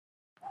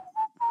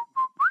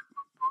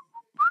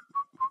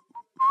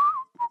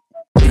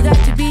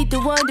the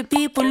one that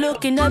people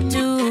looking up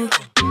to.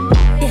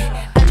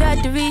 Yeah, I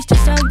tried to reach the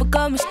sun, but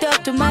got me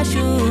stuck to my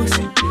shoes.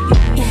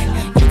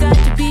 Yeah, you got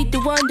to be the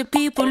one that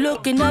people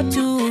looking up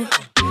to.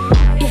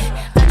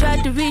 Yeah, I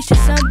tried to reach the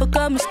sun, but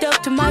got me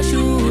stuck to my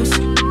shoes.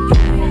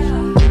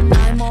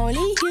 I'm only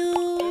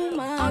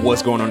human.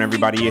 What's going on,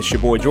 everybody? It's your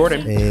boy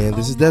Jordan. And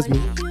this is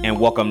Desmond. And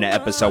welcome to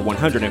episode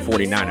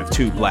 149 of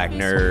Two Black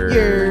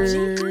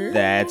Nerds.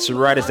 That's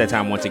right. It's that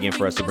time once again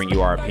for us to bring you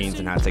our opinions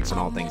and hot takes on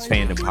all things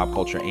fandom, pop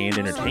culture, and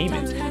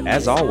entertainment.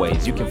 As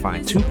always, you can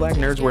find Two Black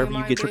Nerds wherever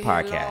you get your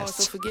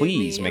podcasts.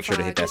 Please make sure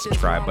to hit that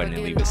subscribe button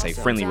and leave us a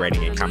friendly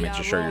rating and comment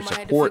to show your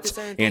support.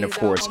 And of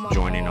course,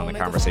 join in on the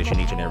conversation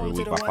each and every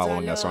week by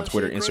following us on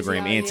Twitter,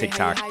 Instagram, and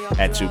TikTok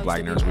at Two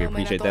Black Nerds. We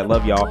appreciate that.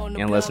 Love y'all.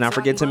 And let's not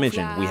forget to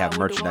mention, we have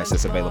merchandise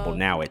that's available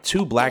now at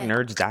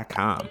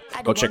twoblacknerds.com.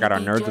 Go check out our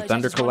Nerds of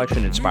Thunder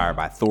collection inspired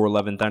by Thor: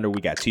 Love and Thunder.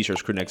 We got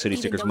t-shirts, crew neck city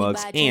stickers,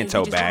 mugs, and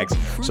tote bags.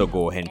 So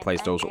go ahead and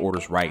place those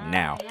orders right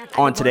now.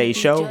 On today's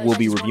show, we'll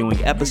be reviewing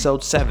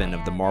episode 7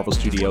 of the Marvel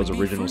Studios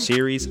original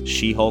series,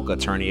 She-Hulk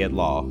Attorney at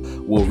Law.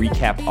 We'll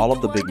recap all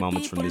of the big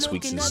moments from this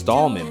week's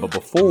installment, but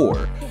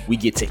before we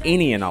get to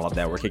any and all of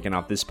that, we're kicking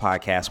off this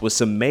podcast with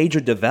some major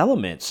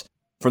developments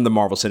from the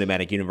Marvel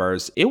Cinematic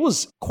Universe. It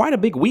was quite a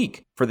big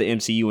week for the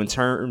MCU in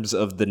terms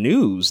of the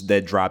news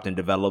that dropped and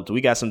developed.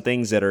 We got some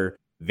things that are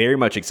very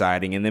much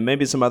exciting, and then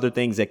maybe some other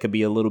things that could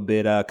be a little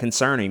bit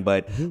concerning.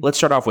 But let's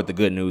start off with the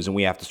good news, and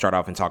we have to start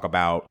off and talk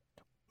about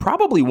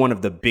probably one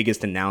of the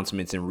biggest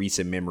announcements in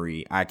recent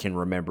memory I can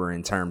remember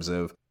in terms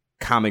of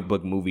comic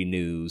book movie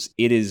news.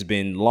 It has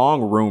been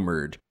long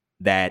rumored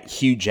that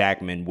Hugh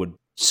Jackman would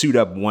suit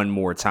up one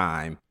more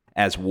time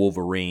as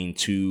Wolverine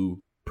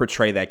to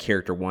portray that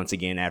character once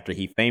again after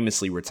he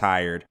famously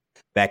retired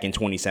back in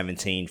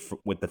 2017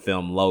 with the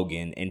film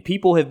Logan. And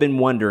people have been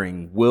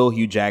wondering, will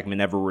Hugh Jackman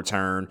ever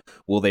return?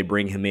 Will they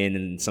bring him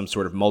in some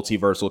sort of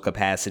multiversal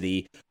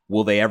capacity?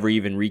 Will they ever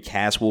even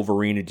recast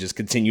Wolverine and just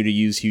continue to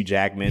use Hugh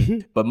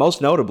Jackman? But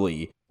most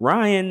notably,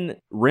 Ryan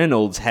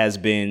Reynolds has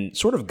been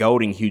sort of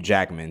goading Hugh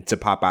Jackman to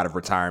pop out of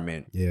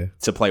retirement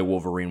to play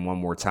Wolverine one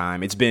more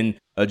time. It's been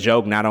a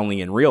joke not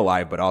only in real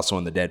life, but also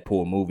in the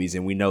Deadpool movies.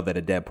 And we know that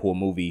a Deadpool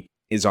movie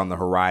is on the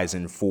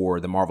horizon for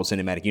the Marvel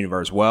Cinematic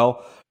Universe.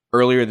 Well,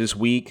 earlier this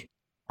week,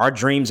 our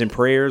dreams and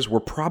prayers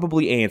were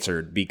probably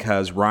answered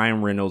because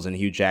Ryan Reynolds and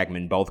Hugh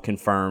Jackman both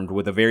confirmed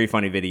with a very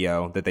funny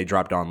video that they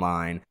dropped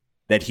online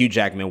that Hugh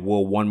Jackman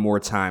will one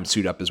more time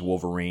suit up as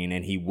Wolverine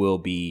and he will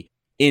be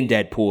in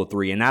Deadpool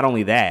 3. And not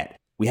only that,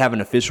 we have an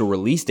official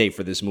release date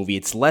for this movie.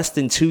 It's less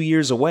than 2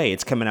 years away.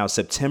 It's coming out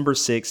September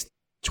 6th,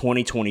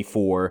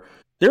 2024.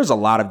 There's a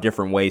lot of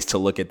different ways to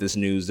look at this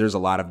news. There's a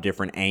lot of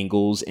different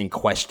angles and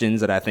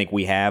questions that I think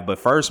we have. But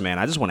first, man,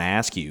 I just want to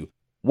ask you,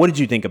 what did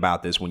you think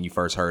about this when you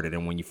first heard it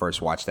and when you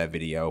first watched that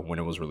video when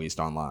it was released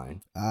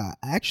online? I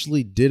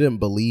actually didn't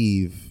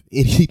believe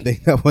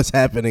anything that was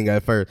happening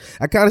at first.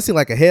 I kind of seen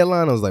like a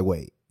headline. I was like,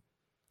 wait,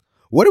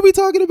 what are we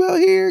talking about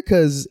here?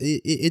 Because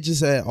it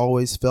just had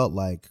always felt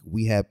like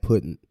we had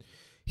put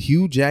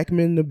Hugh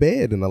Jackman to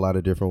bed in a lot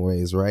of different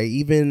ways, right?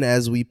 Even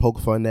as we poke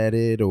fun at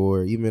it,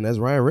 or even as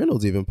Ryan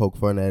Reynolds even poke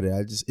fun at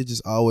it, it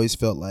just always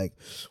felt like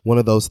one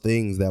of those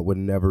things that would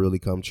never really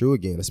come true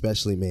again.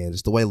 Especially, man,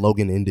 just the way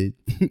Logan ended.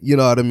 You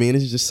know what I mean?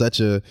 It's just such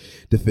a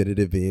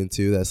definitive end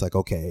too. That's like,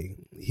 okay,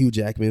 Hugh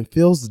Jackman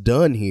feels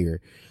done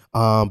here.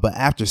 But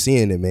after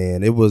seeing it,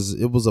 man, it was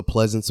a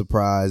pleasant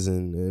surprise,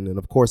 and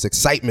of course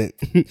excitement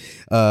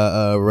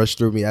rushed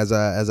through me as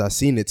I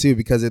seen it too,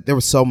 because there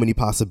were so many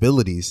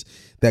possibilities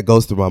that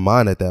goes through my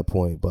mind at that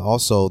point. But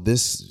also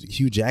this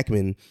Hugh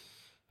Jackman,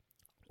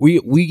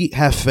 we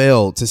have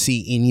failed to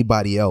see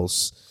anybody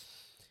else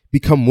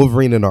become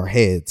Wolverine in our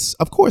heads.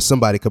 Of course,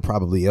 somebody could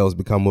probably else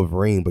become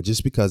Wolverine, but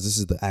just because this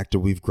is the actor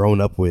we've grown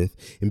up with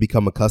and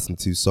become accustomed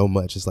to so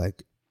much, it's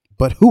like,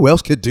 but who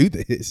else could do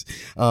this?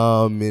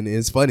 And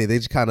it's funny, they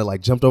just kind of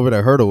like jumped over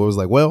that hurdle. It was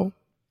like, well,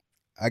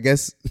 I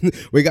guess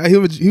we got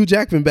Hugh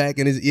Jackman back,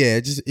 and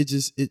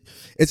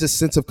it's a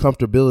sense of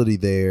comfortability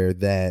there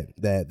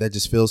that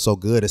just feels so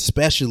good,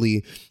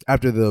 especially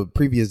after the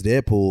previous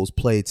Deadpools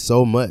played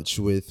so much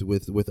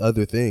with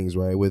other things,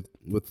 right? With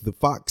the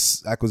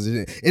Fox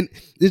acquisition, and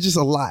there's just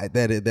a lot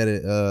that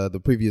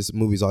the previous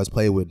movies always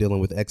played with, dealing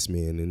with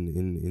X-Men,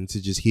 and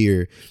to just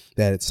hear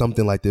that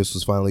something like this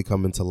was finally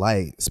coming to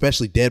light,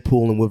 especially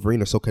Deadpool and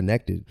Wolverine are so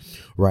connected,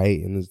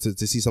 right? And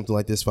to see something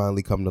like this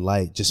finally come to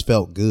light just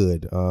felt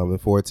good, and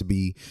for it to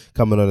be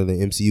coming under the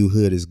MCU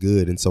hood is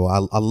good. And so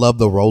I love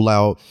the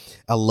rollout.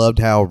 I loved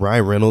how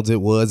Ryan Reynolds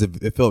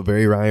it felt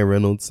very Ryan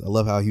Reynolds. I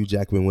love how Hugh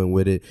Jackman went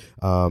with it,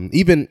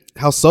 even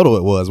how subtle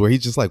it was, where he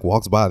just like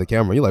walks by the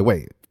camera, you're like,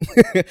 wait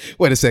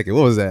a second,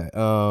 what was that?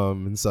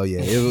 And so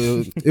yeah,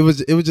 it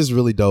was just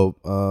really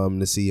dope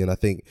to see, and I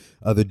think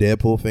other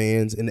Deadpool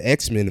fans and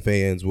X-Men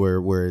fans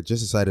were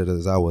just excited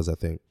as I was, I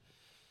think.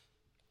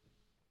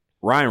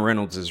 Ryan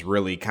Reynolds is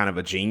really kind of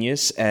a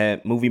genius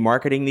at movie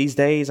marketing these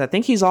days. I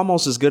think he's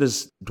almost as good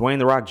as Dwayne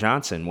 "The Rock"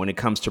 Johnson when it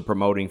comes to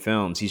promoting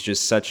films. He's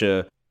just such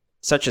a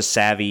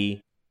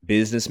savvy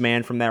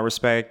businessman from that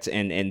respect,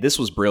 and this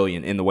was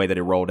brilliant in the way that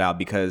it rolled out,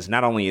 because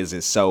not only is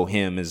it so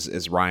him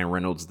as Ryan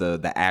Reynolds,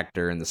 the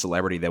actor and the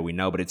celebrity that we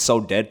know, but it's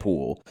so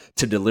Deadpool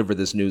to deliver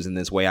this news in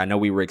this way. I know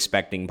we were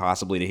expecting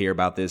possibly to hear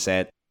about this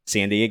at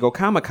San Diego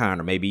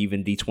Comic-Con or maybe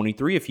even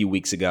D23 a few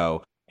weeks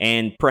ago,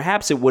 and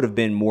perhaps it would have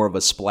been more of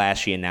a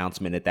splashy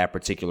announcement at that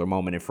particular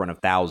moment in front of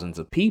thousands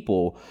of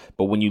people.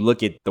 But when you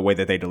look at the way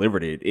that they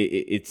delivered it,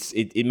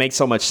 it makes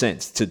so much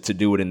sense to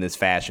do it in this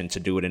fashion, to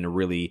do it in a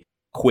really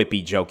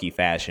quippy, jokey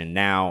fashion.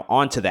 Now,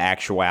 on to the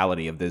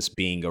actuality of this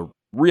being a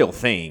real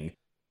thing.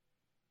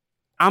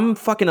 I'm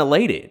fucking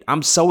elated.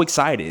 I'm so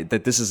excited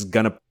that this is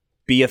going to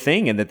be a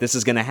thing and that this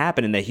is going to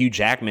happen and that Hugh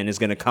Jackman is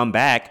going to come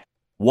back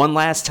one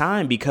last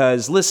time,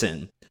 because,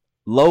 listen,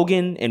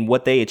 Logan and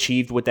what they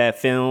achieved with that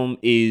film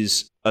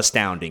is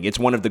astounding. It's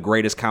one of the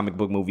greatest comic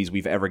book movies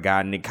we've ever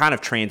gotten. It kind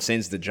of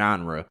transcends the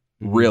genre,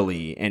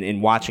 really. And in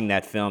watching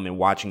that film and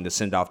watching the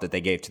send-off that they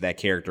gave to that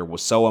character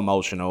was so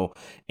emotional,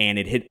 and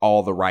it hit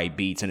all the right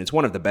beats. And it's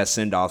one of the best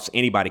send-offs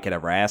anybody could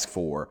ever ask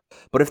for.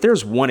 But if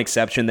there's one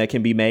exception that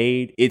can be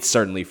made, it's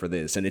certainly for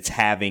this. And it's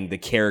having the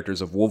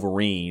characters of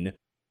Wolverine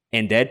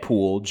and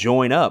Deadpool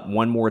join up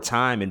one more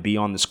time and be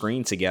on the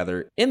screen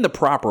together in the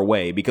proper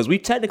way, because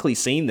we've technically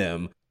seen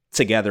them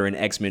together in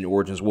X-Men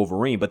Origins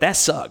Wolverine, but that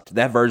sucked.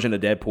 That version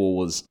of Deadpool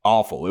was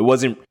awful. It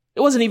wasn't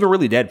even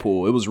really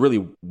Deadpool. It was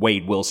really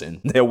Wade Wilson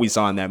that we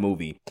saw in that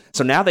movie.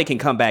 So now they can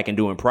come back and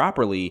do it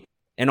properly.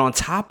 And on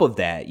top of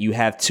that, you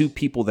have two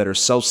people that are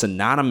so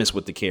synonymous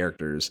with the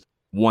characters,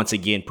 once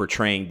again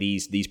portraying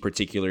these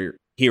particular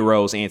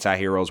heroes,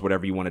 anti-heroes,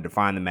 whatever you want to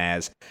define them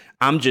as.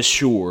 I'm just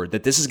sure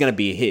that this is going to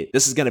be a hit.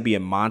 This is going to be a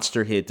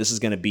monster hit. This is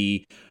going to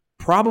be,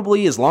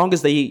 probably, as long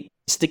as they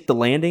stick the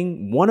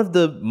landing, one of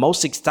the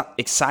most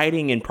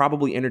exciting and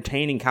probably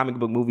entertaining comic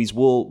book movies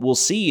we'll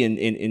see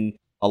in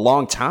a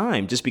long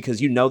time, just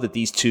because you know that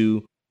these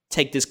two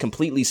take this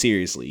completely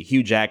seriously.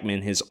 Hugh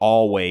Jackman has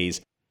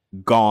always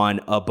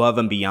gone above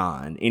and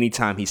beyond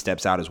anytime he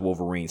steps out as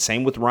Wolverine.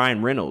 Same with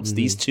Ryan Reynolds. Mm-hmm.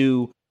 These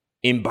two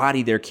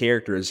embody their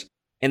characters,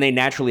 and they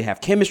naturally have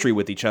chemistry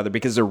with each other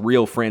because they're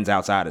real friends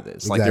outside of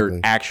this. Exactly. Like, they're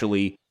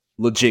actually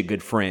legit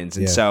good friends.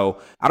 And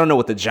so I don't know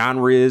what the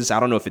genre is. I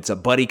don't know if it's a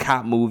buddy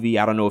cop movie.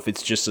 I don't know if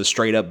it's just a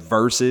straight up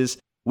versus.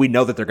 We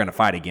know that they're going to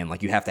fight again.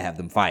 Like, you have to have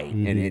them fight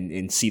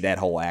and see that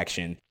whole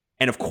action.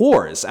 And of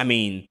course, I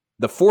mean,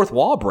 the fourth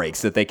wall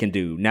breaks that they can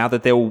do now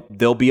that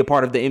they'll be a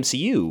part of the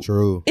MCU.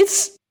 True.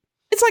 It's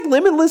like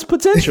limitless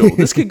potential.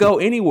 This could go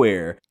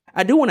anywhere.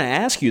 I do want to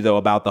ask you though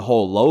about the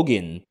whole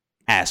Logan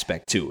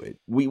aspect to it.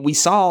 We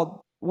saw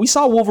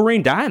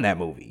Wolverine die in that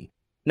movie.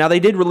 Now,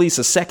 they did release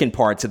a second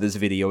part to this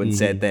video and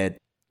said that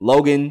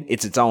Logan,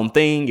 it's its own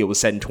thing. It was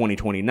set in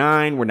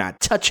 2029. We're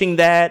not touching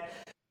that.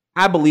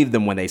 I believe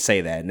them when they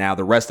say that. Now,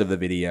 the rest of the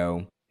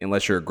video,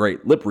 unless you're a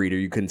great lip reader,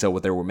 you couldn't tell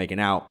what they were making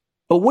out.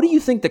 But what do you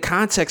think the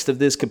context of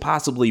this could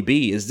possibly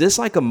be? Is this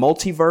like a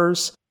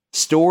multiverse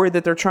story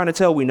that they're trying to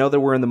tell? We know that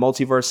we're in the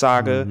multiverse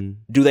saga.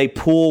 Do they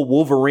pull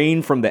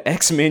Wolverine from the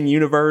X-Men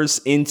universe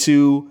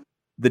into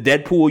the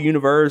Deadpool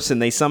universe,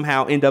 and they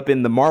somehow end up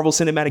in the Marvel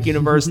Cinematic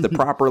Universe, the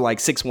proper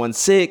like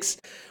 616?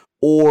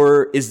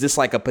 Or is this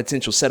like a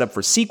potential setup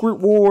for Secret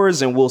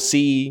Wars, and we'll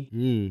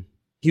see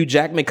Hugh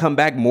Jackman come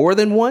back more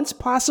than once,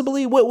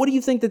 possibly? What do you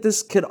think that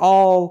this could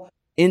all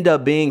end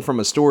up being from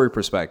a story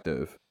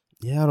perspective?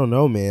 Yeah, I don't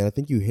know, man. I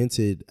think you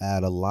hinted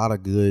at a lot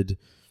of good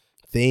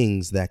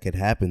things that could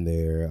happen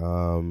there.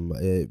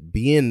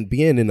 Being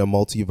in a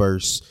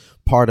multiverse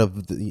part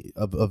of the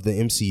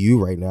MCU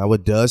right now,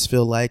 it does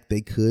feel like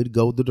they could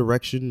go the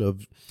direction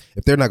of,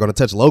 if they're not going to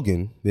touch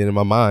Logan, then in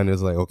my mind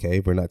it's like, okay,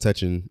 we're not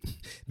touching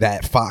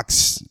that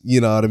Fox,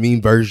 you know what I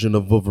mean, version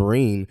of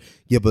Wolverine.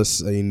 Give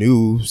us a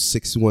new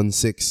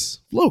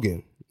 616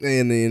 Logan.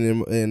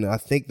 And I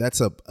think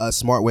that's a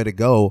smart way to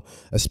go,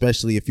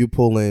 especially if you're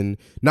pulling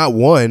not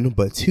one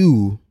but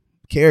two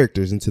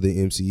characters into the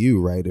MCU,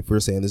 right? If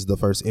we're saying this is the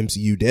first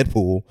MCU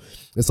Deadpool,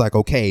 it's like,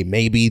 okay,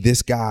 maybe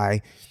this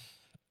guy,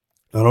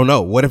 I don't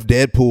know, what if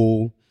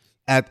Deadpool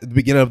at the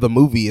beginning of the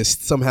movie is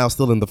somehow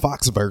still in the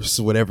Foxverse,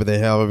 however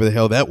the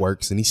hell that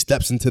works, and he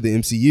steps into the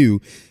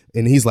MCU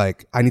and he's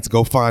like, I need to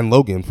go find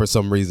Logan for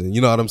some reason, you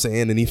know what I'm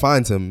saying? And he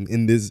finds him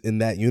in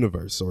that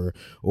universe, or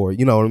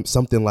you know,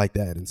 something like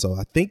that. And so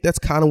I think that's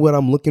kind of what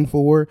I'm looking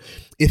for.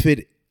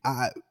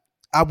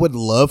 I would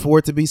love for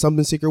it to be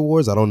something Secret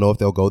Wars. I don't know if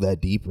they'll go that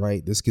deep,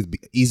 right? This could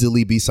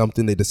easily be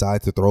something they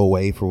decide to throw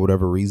away for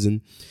whatever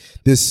reason.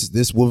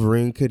 This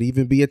Wolverine could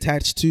even be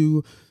attached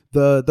to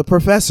the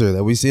Professor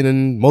that we've seen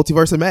in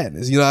Multiverse of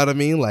Madness. You know what I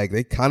mean? Like,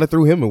 they kind of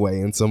threw him away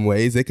in some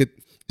ways. They could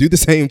do the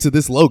same to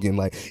this Logan.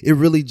 Like, it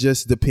really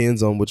just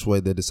depends on which way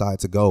they decide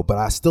to go. But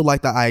I still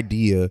like the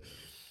idea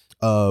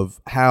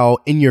of how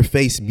in your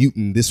face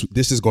mutant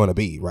this is going to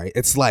be, right?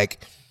 It's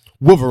like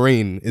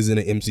Wolverine is in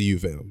an MCU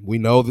film. We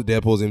know that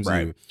Deadpool's MCU.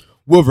 Right.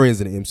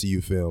 Wolverine's in an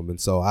MCU film. And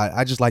so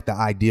I just like the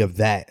idea of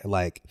that.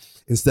 Like,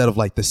 instead of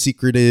like the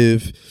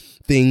secretive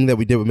thing that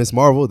we did with Miss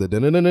Marvel, you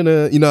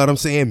know what I'm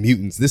saying?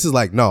 Mutants. This is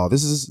like, no,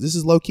 this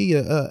is low key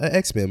a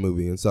X-Men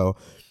movie. And so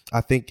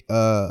I think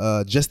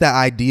just that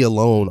idea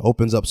alone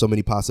opens up so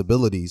many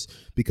possibilities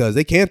because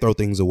they can throw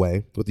things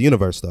away with the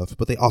universe stuff,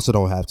 but they also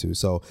don't have to.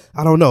 So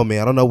I don't know,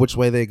 man. I don't know which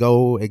way they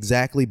go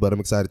exactly, but I'm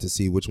excited to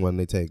see which one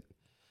they take.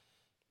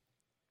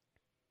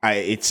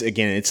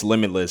 It's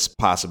limitless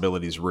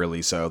possibilities,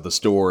 really. So the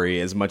story,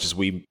 as much as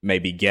we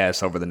maybe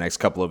guess over the next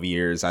couple of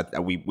years,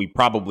 we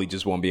probably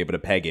just won't be able to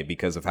peg it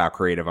because of how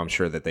creative I'm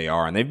sure that they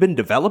are. And they've been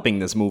developing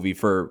this movie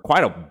for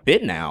quite a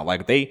bit now.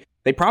 Like they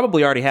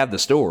probably already have the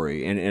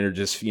story and are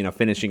just,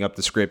 finishing up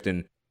the script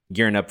and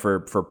gearing up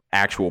for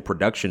actual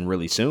production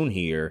really soon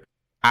here.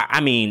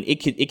 I mean, it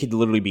could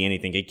literally be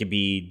anything. It could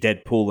be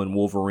Deadpool and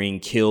Wolverine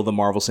kill the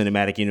Marvel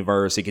Cinematic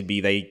Universe. It could be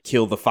they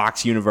kill the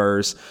Fox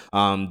universe.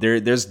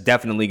 There's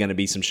definitely going to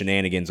be some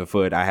shenanigans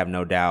afoot. I have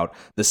no doubt.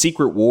 The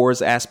Secret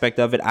Wars aspect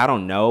of it, I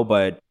don't know.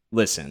 But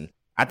listen,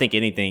 I think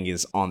anything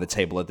is on the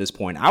table at this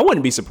point. I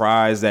wouldn't be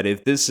surprised that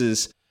if this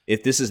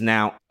is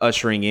now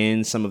ushering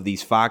in some of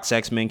these Fox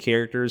X-Men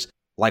characters,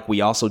 like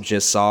we also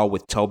just saw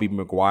with Tobey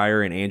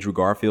Maguire and Andrew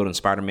Garfield and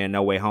Spider-Man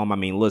No Way Home. I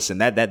mean, listen,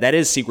 that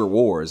is Secret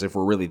Wars if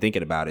we're really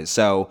thinking about it.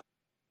 So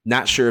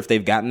not sure if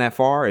they've gotten that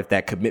far, if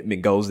that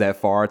commitment goes that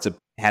far to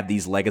have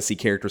these legacy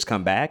characters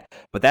come back.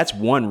 But that's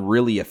one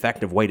really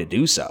effective way to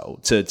do so,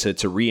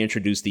 to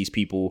reintroduce these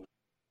people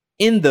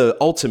in the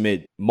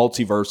ultimate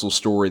multiversal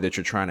story that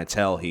you're trying to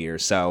tell here.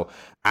 So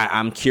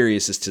I'm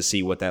curious as to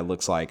see what that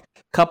looks like.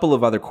 Couple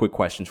of other quick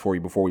questions for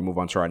you before we move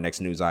on to our next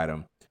news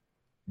item.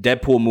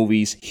 Deadpool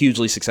movies,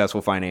 hugely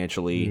successful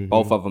financially. Mm-hmm.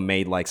 Both of them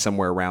made like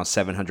somewhere around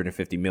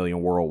 $750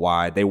 million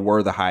worldwide. They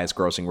were the highest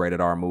grossing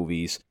rated R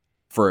movies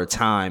for a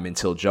time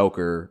until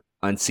Joker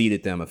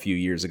unseated them a few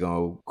years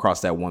ago,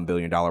 crossed that $1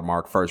 billion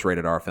mark, first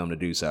rated R film to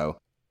do so.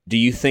 Do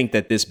you think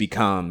that this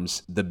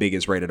becomes the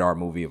biggest rated R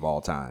movie of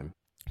all time?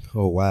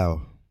 Oh,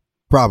 wow.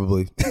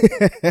 Probably.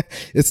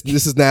 This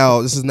is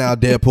now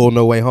Deadpool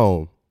No Way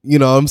Home. You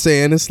know what I'm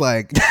saying? It's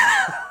like...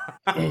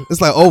 It's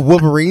like, oh,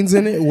 Wolverine's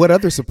in it. What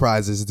other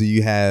surprises do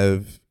you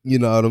have? You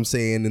know what I'm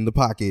saying, in the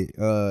pocket?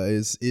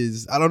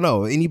 Is I don't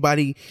know.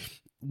 Anybody?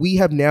 We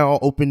have now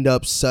opened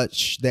up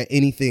such that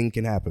anything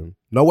can happen.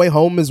 No Way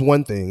Home is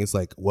one thing. It's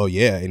like, well,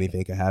 yeah,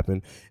 anything can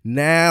happen.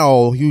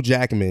 Now Hugh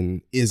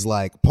Jackman is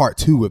like part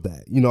 2 of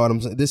that. You know what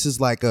I'm saying? This is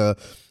like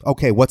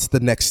okay, what's the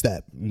next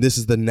step? This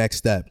is the next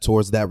step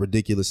towards that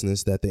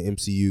ridiculousness that the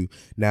MCU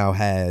now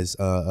has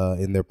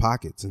in their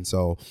pockets. And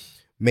so,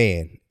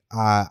 man,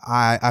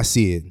 I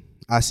see it.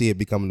 I see it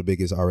becoming the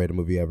biggest R-rated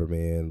movie ever,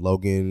 man.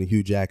 Logan,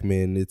 Hugh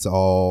Jackman, it's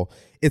all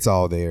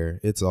there.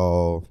 It's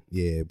all,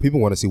 yeah. People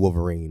want to see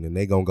Wolverine, and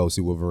they gonna go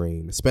see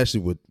Wolverine,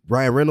 especially with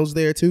Ryan Reynolds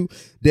there too.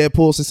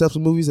 Deadpool,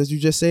 successful movies, as you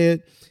just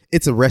said.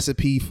 It's a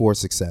recipe for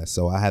success,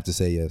 so I have to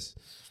say yes.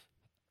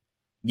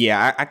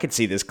 Yeah, I could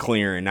see this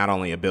clearing not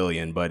only $1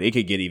 billion, but it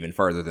could get even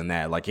further than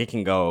that. Like, it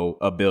can go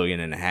 $1.5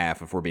 billion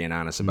if we're being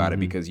honest about it,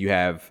 because you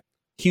have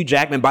Hugh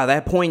Jackman. By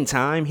that point in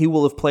time, he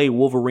will have played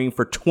Wolverine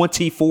for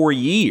 24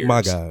 years.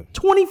 My God.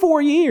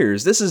 24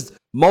 years. This is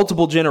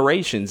multiple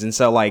generations. And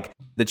so, like,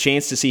 the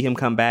chance to see him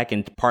come back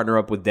and partner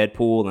up with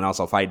Deadpool and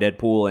also fight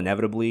Deadpool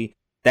inevitably,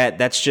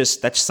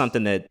 that's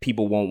something that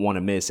people won't want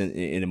to miss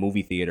in a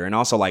movie theater. And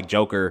also, like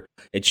Joker,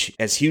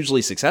 as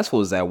hugely successful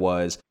as that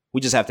was, we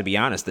just have to be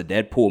honest, the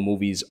Deadpool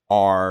movies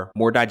are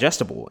more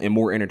digestible and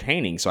more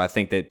entertaining. So I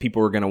think that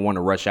people are going to want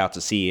to rush out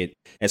to see it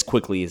as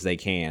quickly as they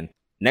can.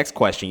 Next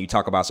question, you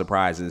talk about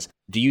surprises.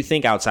 Do you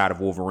think outside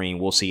of Wolverine,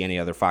 we'll see any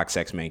other Fox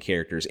X-Men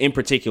characters? In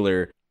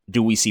particular,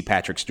 do we see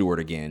Patrick Stewart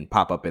again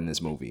pop up in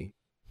this movie?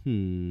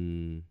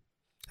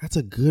 That's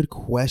a good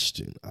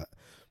question.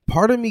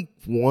 Part of me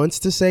wants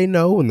to say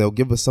no, and they'll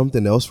give us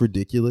something else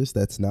ridiculous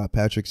that's not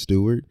Patrick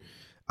Stewart.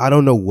 I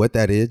don't know what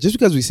that is. Just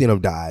because we've seen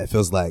him die, it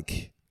feels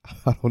like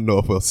I don't know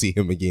if we'll see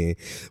him again.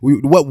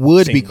 What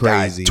would be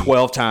crazy?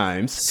 12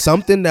 times.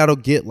 Something that'll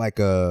get like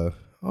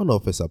I don't know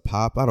if it's a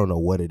pop. I don't know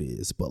what it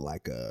is, but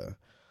like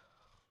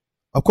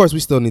of course, we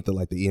still need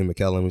the Ian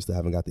McKellen. We still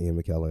haven't got the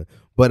Ian McKellen.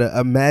 But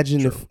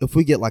imagine if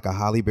we get like a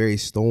Halle Berry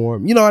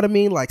Storm. You know what I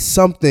mean? Like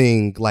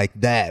something like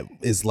that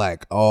is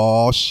like,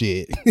 oh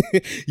shit.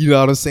 You know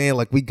what I'm saying?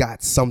 Like we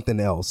got something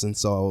else. And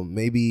so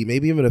maybe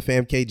even a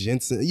Famke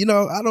Jensen. You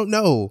know, I don't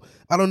know.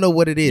 I don't know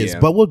what it is,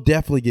 but we'll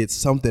definitely get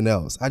something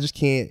else. I just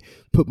can't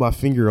put my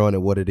finger on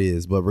it what it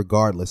is. But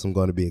regardless, I'm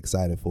going to be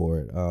excited for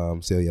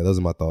it. So yeah, those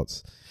are my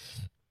thoughts.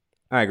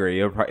 I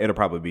agree. It'll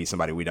probably be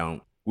somebody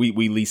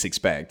we least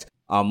expect.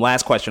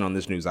 Last question on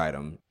this news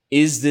item.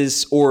 Is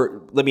this,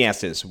 or let me ask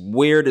this,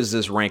 where does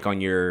this rank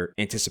on your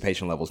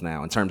anticipation levels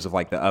now in terms of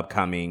like the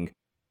upcoming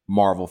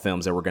Marvel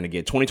films that we're going to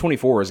get?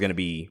 2024 is going to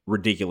be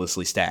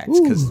ridiculously stacked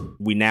because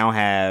we now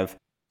have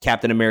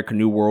Captain America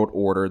New World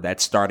Order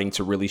that's starting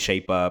to really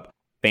shape up.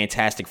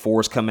 Fantastic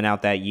Four is coming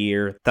out that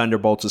year.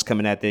 Thunderbolts is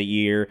coming out that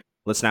year.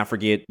 Let's not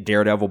forget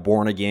Daredevil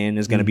Born Again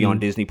is going to be on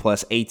Disney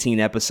Plus, 18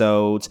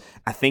 episodes.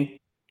 I think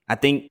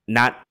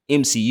not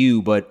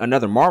MCU, but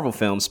another Marvel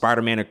film,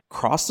 Spider-Man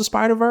Across the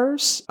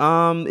Spider-Verse,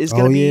 is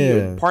going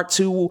to be part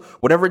 2,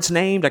 whatever it's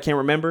named. I can't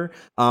remember.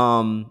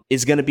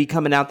 Is going to be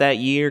coming out that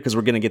year because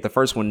we're going to get the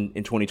first one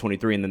in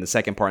 2023 and then the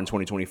second part in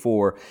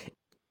 2024.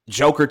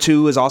 Joker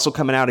 2 is also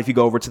coming out if you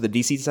go over to the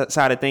DC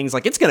side of things.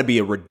 Like, it's going to be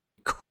a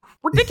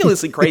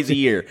ridiculously crazy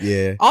year.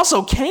 Yeah.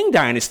 Also, Kang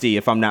Dynasty,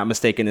 if I'm not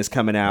mistaken, is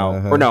coming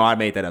out. Or no, I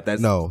made that up.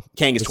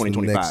 Kang is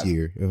 2025. Next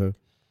year.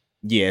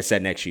 Yeah, it's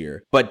that next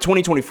year. But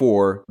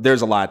 2024,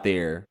 there's a lot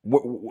there.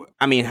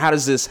 I mean, how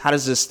does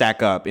this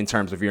stack up in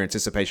terms of your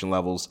anticipation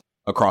levels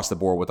across the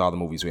board with all the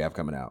movies we have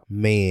coming out?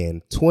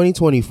 Man,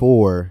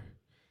 2024,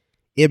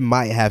 it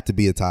might have to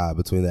be a tie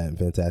between that and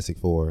Fantastic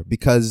Four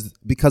because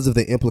of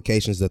the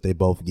implications that they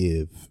both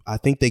give. I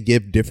think they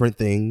give different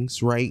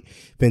things, right?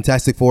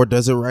 Fantastic Four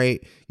does it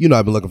right. You know,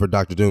 I've been looking for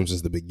Dr. Doom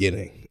since the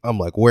beginning. I'm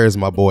like, where's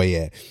my boy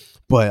at?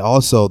 But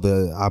also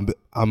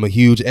I'm a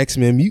huge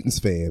X-Men Mutants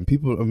fan.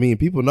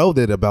 People know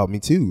that about me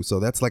too. So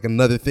that's like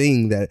another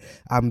thing that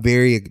I'm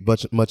very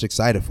much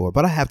excited for.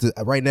 But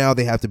right now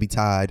they have to be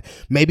tied.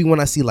 Maybe when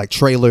I see like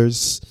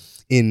trailers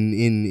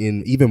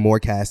in even more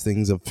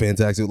castings of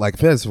Fantastic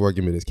Four,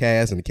 give me this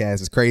cast and the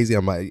cast is crazy.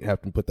 I might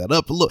have to put that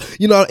up a little.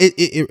 You know,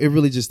 it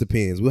really just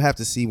depends. We'll have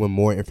to see when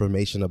more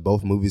information of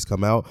both movies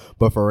come out.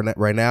 But for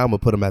right now, I'm gonna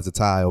put them as a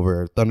tie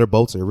over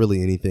Thunderbolts or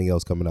really anything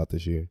else coming out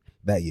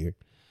that year.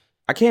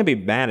 I can't be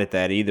mad at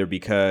that either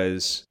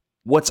because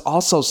what's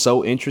also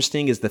so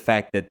interesting is the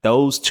fact that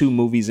those two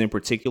movies in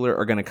particular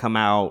are going to come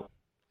out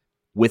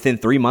within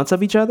 3 months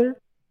of each other,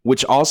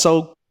 which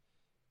also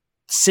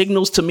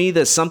signals to me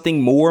that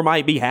something more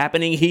might be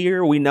happening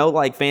here. We know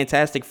like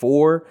Fantastic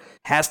Four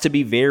has to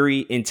be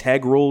very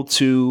integral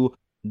to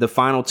the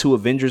final two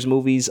Avengers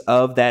movies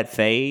of that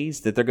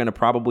phase, that they're going to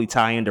probably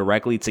tie in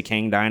directly to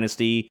Kang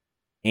Dynasty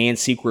and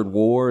Secret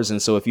Wars.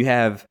 And so if you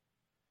have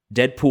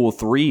Deadpool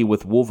 3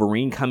 with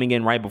Wolverine coming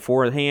in right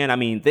beforehand, I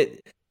mean,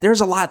 there's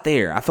a lot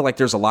there. I feel like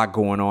there's a lot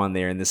going on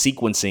there, and the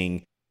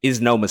sequencing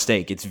is no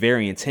mistake. It's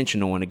very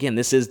intentional, and again,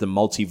 this is the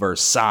multiverse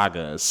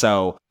saga,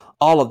 so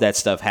all of that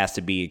stuff has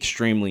to be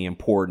extremely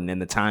important, and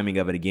the timing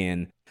of it,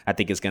 again, I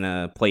think is going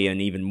to play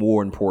an even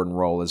more important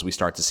role as we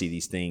start to see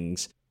these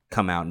things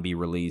come out and be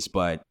released.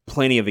 But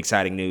plenty of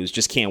exciting news.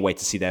 Just can't wait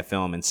to see that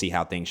film and see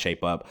how things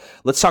shape up.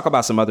 Let's talk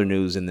about some other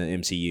news in the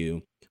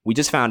MCU. We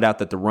just found out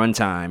that the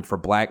runtime for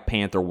Black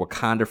Panther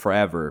Wakanda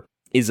Forever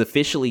is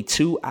officially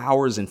 2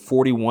 hours and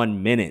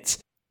 41 minutes,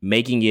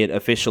 making it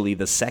officially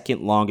the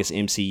second longest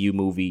MCU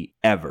movie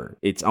ever.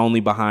 It's only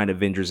behind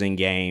Avengers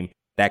Endgame.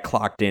 That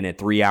clocked in at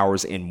 3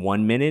 hours and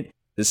 1 minute.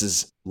 This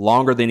is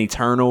longer than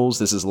Eternals.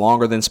 This is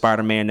longer than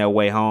Spider-Man No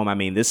Way Home. I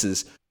mean, this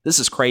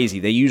is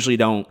crazy. They usually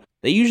don't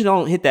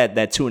hit that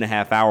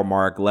 2.5 hour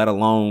mark, let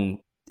alone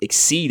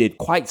exceed it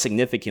quite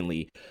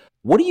significantly.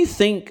 What do you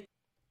think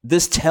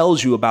this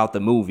tells you about the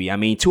movie? I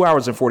mean, 2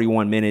 hours and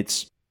 41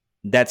 minutes,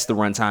 that's the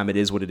runtime. It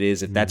is what it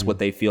is. If that's what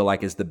they feel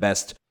like is the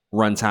best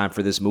runtime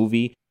for this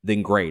movie,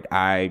 then great.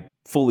 I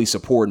fully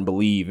support and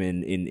believe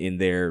in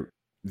their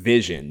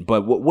vision.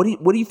 But what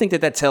do you think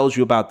that tells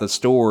you about the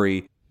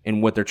story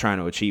and what they're trying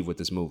to achieve with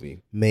this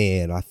movie?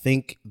 Man, I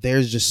think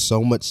there's just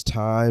so much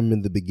time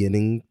in the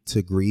beginning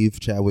to grieve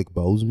Chadwick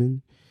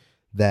Boseman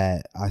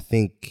that I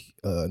think,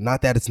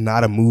 not that it's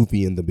not a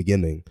movie in the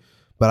beginning,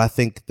 but I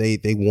think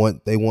they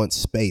want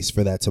space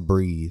for that to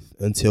breathe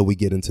until we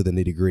get into the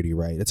nitty gritty,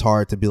 right? It's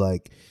hard to be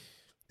like,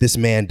 this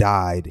man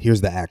died, here's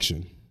the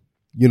action.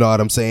 You know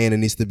what I'm saying? It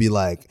needs to be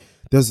like,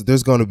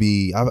 there's going to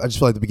be, I just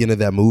feel like the beginning of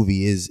that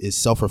movie is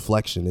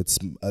self-reflection. It's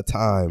a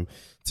time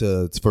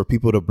for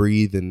people to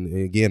breathe and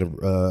again,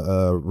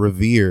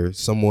 revere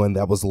someone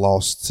that was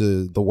lost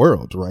to the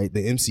world, right?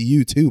 The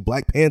MCU too,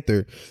 Black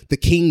Panther, the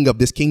king of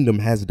this kingdom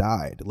has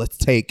died. Let's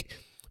take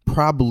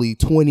probably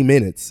 20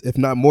 minutes, if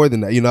not more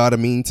than that, you know what I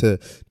mean, to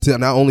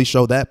not only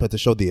show that, but to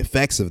show the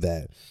effects of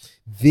that.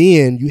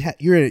 Then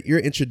you're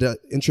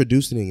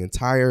introducing an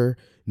entire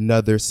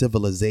another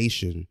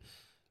civilization,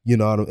 you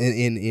know,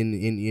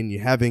 and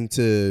you're having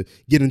to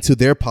get into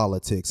their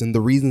politics and the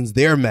reasons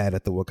they're mad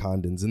at the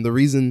Wakandans and the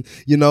reason,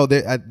 you know,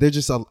 they're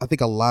just, I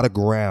think, a lot of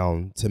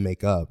ground to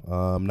make up.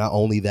 Not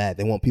only that,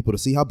 they want people to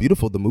see how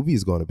beautiful the movie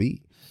is going to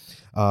be.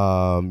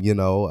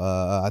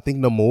 I think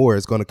Namor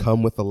is going to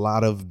come with a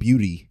lot of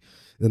beauty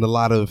and a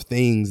lot of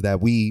things that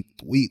we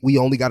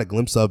only got a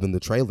glimpse of in the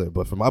trailer.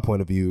 But from my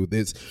point of view,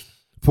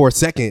 for a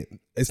second,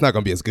 it's not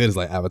going to be as good as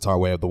like Avatar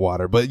Way of the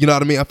Water. But you know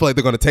what I mean? I feel like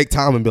they're going to take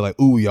time and be like,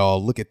 ooh,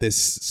 y'all, look at this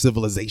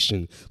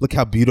civilization. Look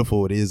how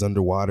beautiful it is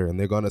underwater. And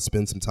they're going to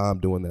spend some time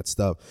doing that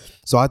stuff.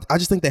 So I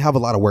just think they have a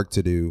lot of work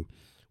to do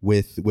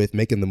with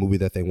making the movie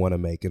that they want to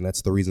make. And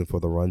that's the reason for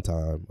the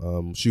runtime.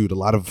 A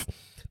lot of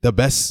the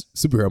best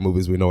superhero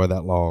movies we know are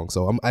that long.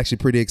 So I'm actually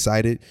pretty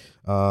excited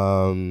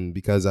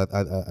because,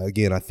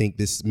 I think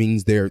this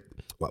means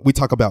we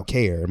talk about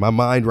care. In my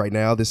mind right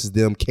now, this is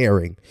them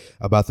caring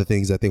about the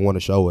things that they want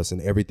to show us,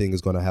 and everything is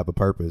going to have a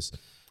purpose.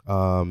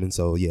 And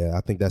so, yeah,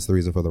 I think that's the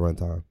reason for the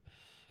runtime.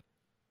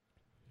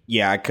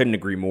 Yeah, I couldn't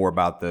agree more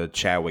about the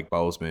Chadwick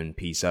Boseman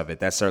piece of it.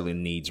 That certainly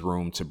needs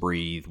room to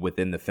breathe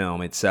within the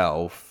film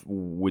itself,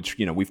 which,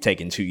 you know, we've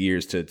taken 2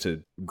 years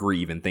to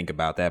grieve and think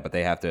about that, but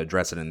they have to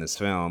address it in this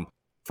film.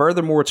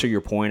 Furthermore, to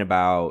your point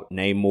about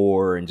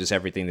Namor and just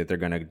everything that they're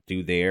going to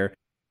do there,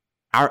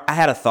 I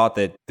had a thought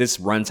that this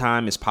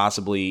runtime is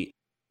possibly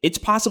it's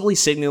possibly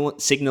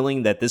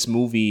signaling that this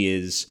movie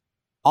is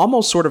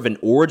almost sort of an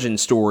origin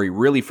story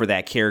really for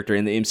that character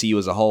in the MCU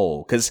as a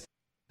whole, because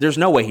there's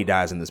no way he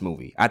dies in this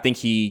movie. I think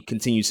he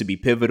continues to be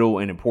pivotal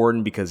and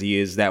important because he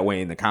is that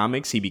way in the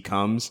comics. He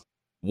becomes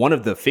one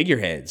of the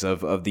figureheads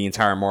of the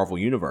entire Marvel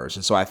universe.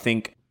 And so I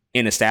think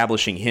in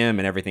establishing him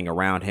and everything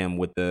around him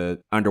with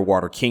the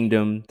underwater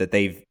kingdom that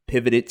they've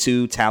pivoted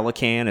to,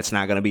 Talocan, it's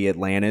not going to be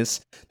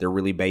Atlantis. They're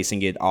really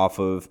basing it off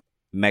of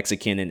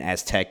Mexican and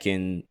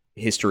Aztecan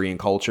history and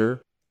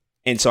culture.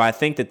 And so I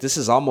think that this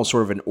is almost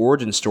sort of an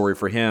origin story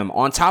for him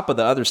on top of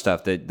the other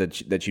stuff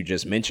that you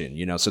just mentioned,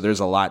 you know, so there's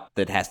a lot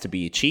that has to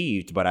be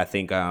achieved. But I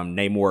think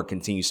Namor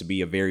continues to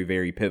be a very,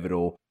 very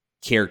pivotal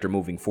character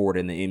moving forward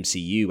in the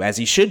MCU, as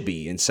he should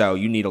be. And so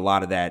you need a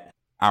lot of that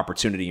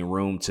opportunity and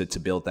room to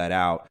build that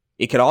out.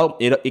 It could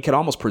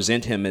almost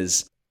present him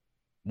as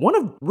one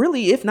of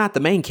really, if not the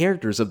main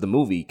characters of the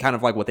movie, kind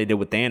of like what they did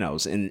with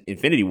Thanos in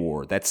Infinity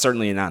War. That's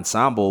certainly an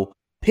ensemble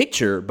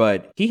picture,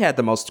 but he had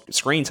the most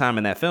screen time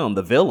in that film,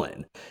 the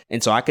villain.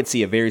 And so I could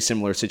see a very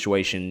similar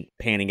situation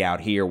panning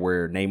out here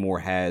where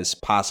Namor has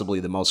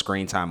possibly the most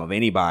screen time of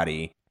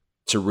anybody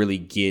to really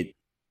get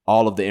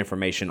all of the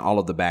information, all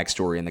of the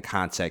backstory and the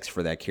context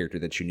for that character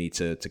that you need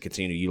to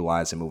continue to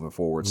utilize and moving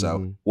forward.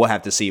 So we'll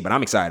have to see, but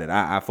I'm excited.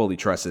 I fully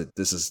trust that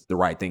this is the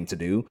right thing to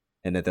do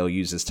and that they'll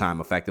use this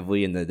time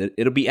effectively and that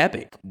it'll be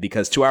epic,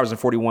 because 2 hours and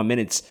 41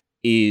 minutes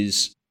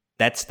is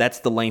that's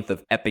the length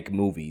of epic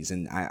movies,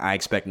 and I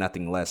expect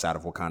nothing less out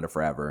of Wakanda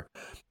Forever.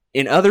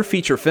 In other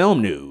feature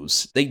film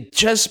news, they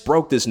just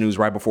broke this news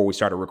right before we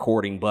started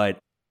recording, but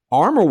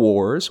Armor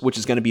Wars, which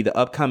is going to be the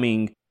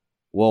upcoming,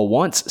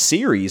 once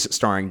series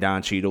starring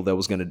Don Cheadle that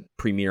was going to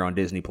premiere on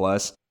Disney+,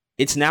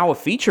 it's now a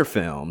feature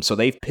film. So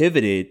they've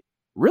pivoted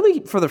really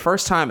for the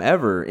first time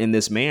ever in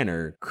this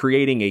manner,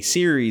 creating a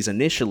series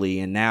initially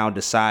and now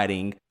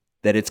deciding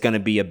that it's going to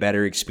be a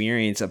better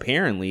experience,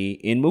 apparently,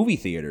 in movie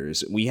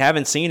theaters. We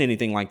haven't seen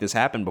anything like this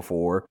happen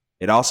before.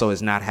 It also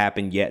has not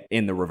happened yet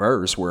in the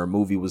reverse, where a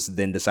movie was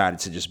then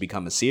decided to just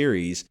become a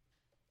series.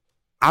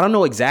 I don't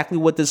know exactly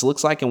what this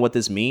looks like and what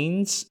this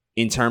means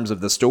in terms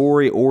of the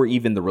story or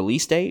even the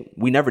release date.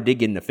 We never did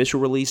get an official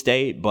release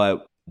date,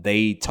 but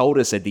they told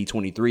us at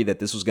D23 that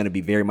this was going to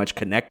be very much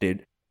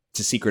connected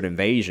to Secret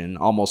Invasion,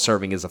 almost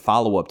serving as a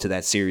follow-up to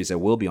that series that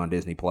will be on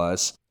Disney+.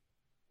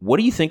 What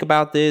do you think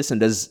about this?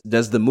 And does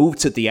the move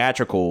to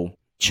theatrical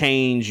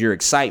change your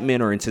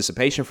excitement or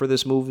anticipation for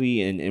this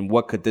movie? And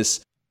what could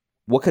this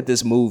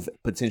move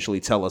potentially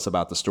tell us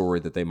about the story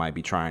that they might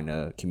be trying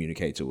to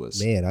communicate to us?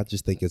 Man, I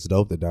just think it's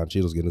dope that Don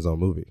Cheadle's getting his own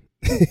movie.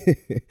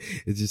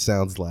 It just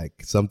sounds like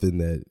something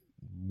that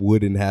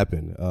wouldn't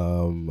happen.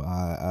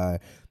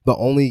 The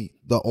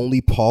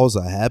only pause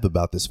I have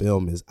about this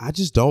film is I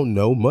just don't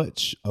know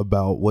much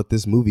about what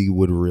this movie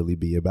would really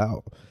be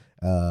about.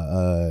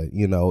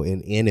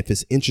 And if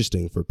it's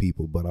interesting for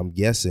people, but I'm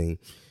guessing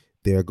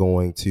they're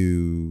going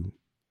to,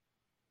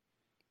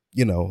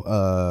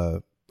 I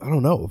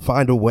don't know,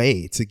 find a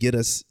way to get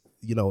us,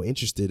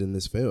 interested in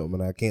this film.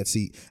 And I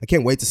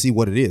can't wait to see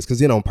what it is.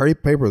 Cause, on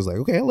paper it's like,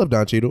 okay, I love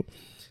Don Cheadle.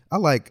 I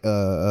like,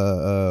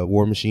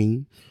 War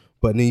Machine,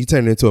 but then you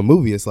turn it into a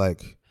movie. It's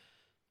like,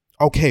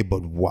 okay,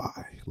 but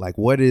why? Like,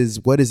 what is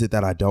it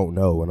that I don't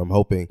know? And I'm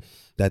hoping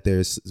that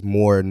there's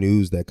more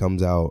news that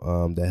comes out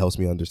that helps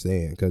me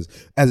understand. Because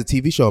as a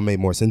TV show, it made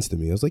more sense to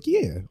me. I was like,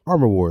 yeah,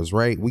 Armor Wars,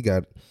 right? We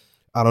got,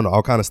 I don't know,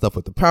 all kind of stuff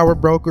with the Power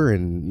Broker,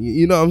 and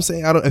you know what I'm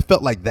saying? It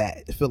felt like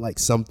that. It felt like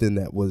something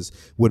that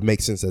would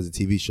make sense as a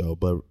TV show.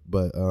 But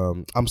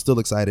I'm still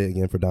excited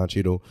again for Don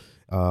Cheadle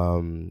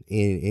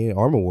in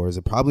Armor Wars.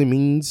 It probably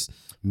means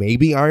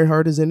maybe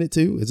Ironheart is in it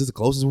too. Is this the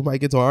closest we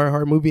might get to an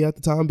Ironheart movie at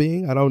the time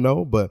being? I don't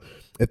know. But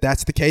if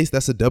that's the case,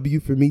 that's a W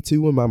for me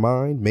too in my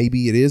mind.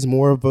 Maybe it is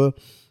more of a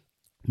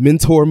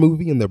mentor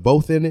movie and they're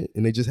both in it,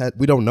 and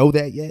we don't know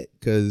that yet,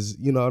 because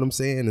you know what I'm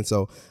saying. And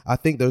so I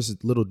think there's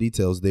little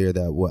details there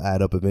that will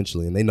add up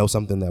eventually, and they know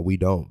something that we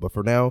don't. But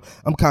for now,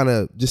 I'm kind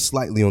of just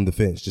slightly on the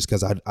fence just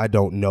because I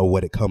don't know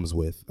what it comes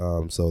with.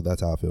 So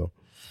that's how I feel.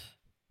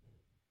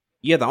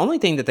 Yeah, the only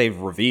thing that they've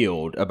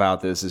revealed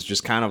about this is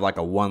just kind of like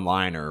a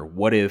one-liner.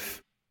 What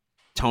if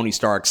Tony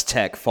Stark's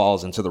tech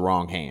falls into the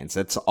wrong hands?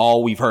 That's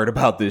all we've heard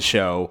about this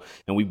show,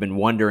 and we've been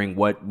wondering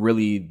what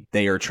really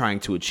they are trying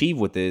to achieve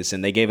with this,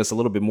 and they gave us a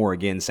little bit more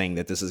again, saying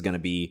that this is going to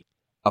be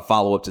a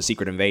follow-up to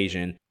Secret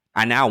Invasion.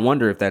 I now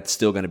wonder if that's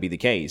still going to be the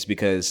case,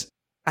 because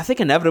I think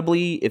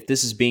inevitably, if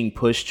this is being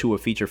pushed to a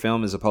feature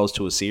film as opposed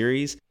to a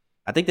series,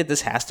 I think that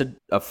this has to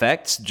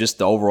affect just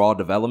the overall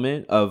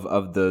development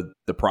of the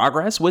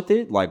progress with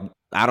it. Like,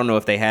 I don't know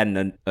if they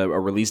had a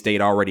release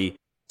date already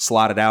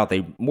slotted out.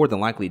 They more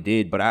than likely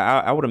did, but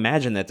I would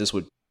imagine that this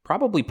would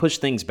probably push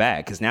things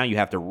back, because now you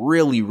have to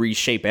really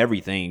reshape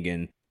everything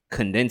and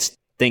condense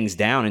things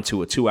down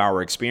into a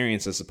 2-hour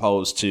experience as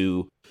opposed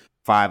to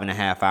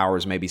 5.5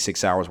 hours, maybe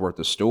 6 hours worth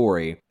of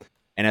story.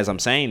 And as I'm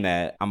saying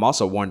that, I'm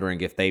also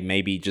wondering if they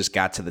maybe just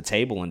got to the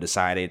table and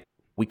decided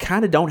we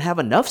kind of don't have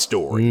enough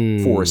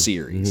story for a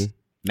series.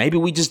 Maybe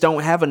we just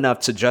don't have enough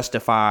to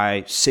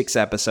justify 6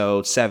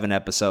 episodes, 7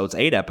 episodes,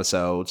 8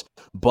 episodes,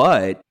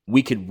 but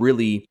we can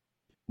really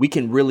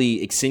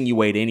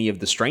extenuate any of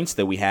the strengths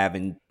that we have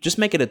and just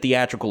make it a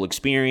theatrical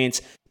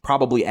experience,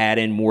 probably add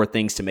in more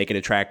things to make it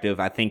attractive.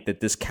 I think that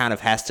this kind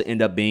of has to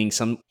end up being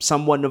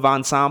somewhat of an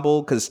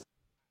ensemble, because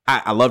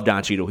I love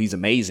Don Cheadle. He's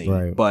amazing.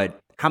 Right. But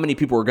how many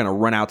people are going to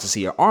run out to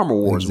see an Armor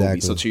Wars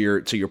movie? So to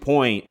your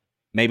point,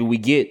 maybe we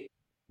get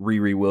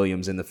Riri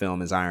Williams in the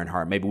film as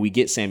Ironheart. Maybe we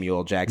get Samuel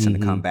L. Jackson to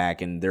come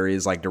back, and there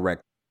is like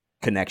direct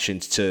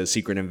connections to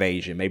Secret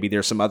Invasion. Maybe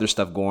there's some other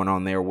stuff going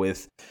on there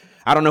with,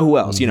 I don't know who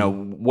else,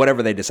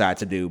 whatever they decide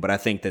to do. But I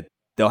think that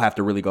they'll have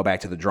to really go back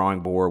to the drawing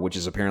board, which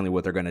is apparently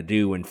what they're going to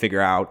do, and figure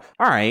out,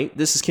 all right,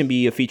 can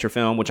be a feature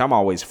film, which I'm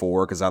always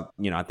for, because I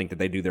think that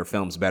they do their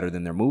films better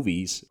than their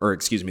movies, or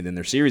than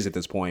their series at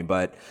this point.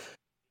 But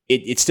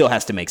it still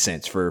has to make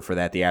sense for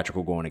that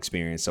theatrical going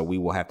experience. So we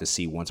will have to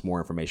see once more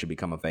information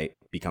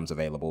becomes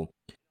available.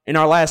 In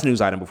our last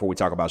news item before we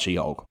talk about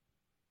She-Hulk,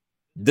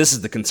 this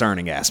is the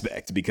concerning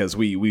aspect, because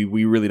we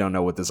really don't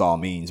know what this all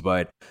means.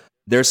 But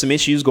there's some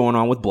issues going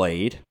on with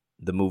Blade,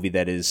 the movie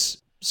that is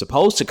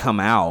supposed to come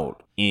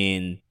out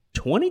in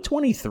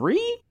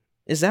 2023.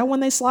 Is that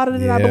when they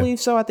slotted it? Yeah. I believe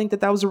so. I think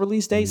that was a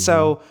release date.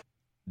 So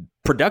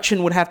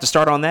production would have to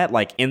start on that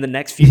like in the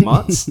next few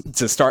months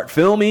to start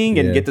filming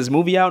and get this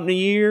movie out in a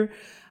year.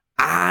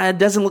 It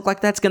doesn't look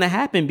like that's going to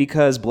happen,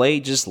 because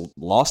Blade just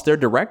lost their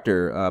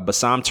director.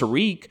 Bassam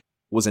Tariq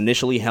was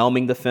initially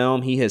helming the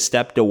film. He has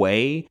stepped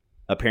away,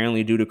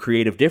 apparently due to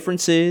creative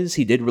differences.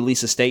 He did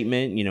release a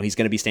statement. He's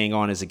going to be staying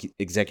on as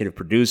executive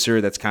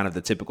producer. That's kind of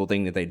the typical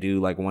thing that they do.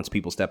 Like, once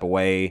people step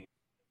away,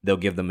 they'll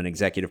give them an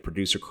executive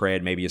producer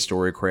cred, maybe a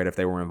story cred if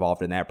they were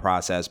involved in that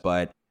process.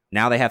 But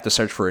now they have to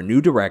search for a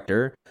new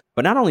director.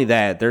 But not only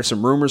that, there's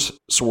some rumors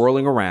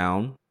swirling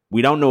around.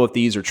 We don't know if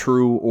these are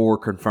true or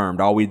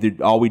confirmed. All we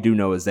do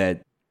know is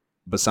that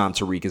Bassam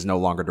Tariq is no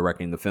longer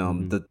directing the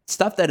film. The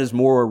stuff that is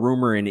more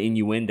rumor and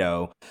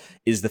innuendo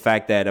is the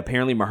fact that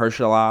apparently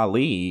Mahershala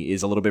Ali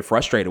is a little bit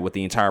frustrated with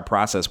the entire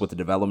process with the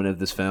development of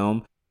this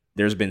film.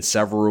 There's been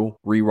several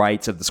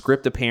rewrites of the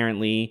script,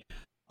 apparently.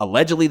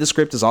 Allegedly, the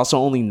script is also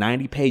only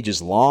 90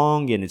 pages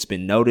long, and it's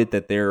been noted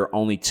that there are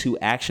only 2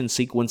 action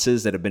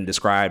sequences that have been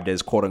described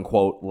as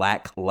quote-unquote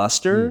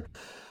lackluster.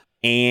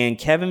 And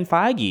Kevin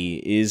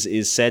Feige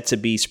is said to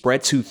be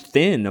spread too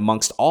thin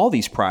amongst all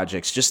these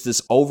projects. Just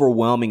this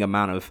overwhelming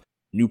amount of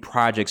new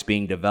projects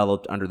being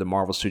developed under the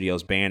Marvel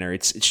Studios banner.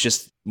 It's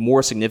just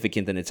more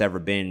significant than it's ever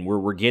been.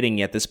 We're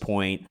getting at this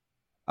point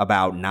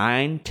about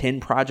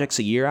 9-10 projects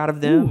a year out of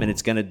them, and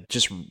it's going to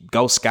just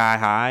go sky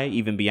high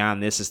even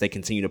beyond this as they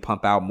continue to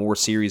pump out more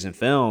series and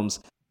films.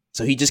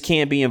 So he just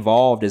can't be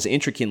involved as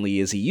intricately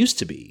as he used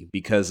to be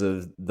because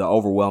of the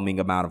overwhelming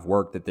amount of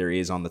work that there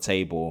is on the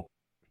table.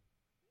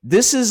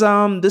 This is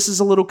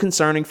a little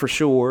concerning for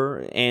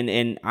sure,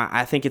 and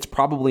I think it's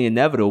probably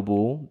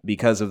inevitable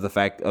because of the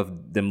fact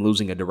of them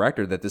losing a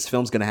director that this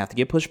film's going to have to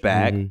get pushed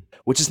back,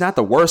 which is not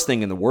the worst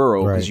thing in the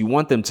world, because you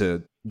want them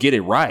to get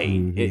it right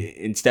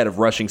instead of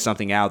rushing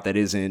something out that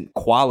isn't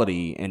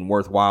quality and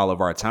worthwhile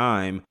of our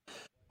time.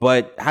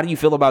 But how do you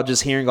feel about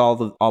just hearing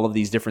all of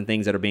these different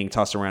things that are being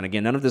tossed around?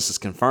 Again, none of this is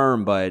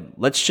confirmed, but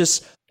let's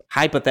just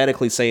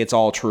hypothetically say it's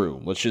all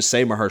true. Let's just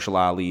say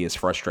Mahershala Ali is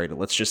frustrated.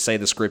 Let's just say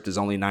the script is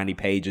only 90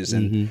 pages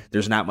and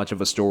there's not much of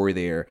a story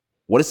there.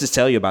 What does this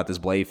tell you about this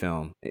Blade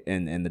film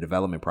and the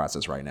development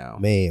process right now?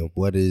 Man,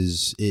 what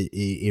is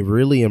it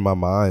really in my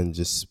mind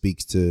just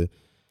speaks to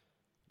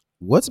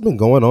what's been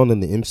going on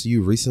in the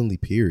MCU recently,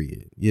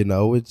 period.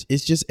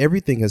 It's just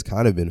everything has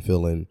kind of been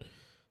feeling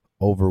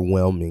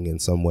overwhelming in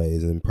some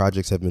ways, and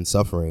projects have been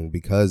suffering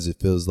because it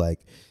feels like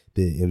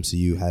the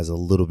MCU has a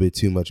little bit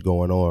too much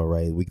going on,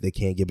 right? They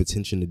can't give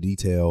attention to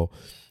detail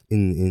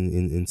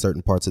in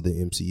certain parts of the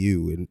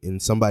MCU.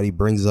 And somebody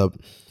brings up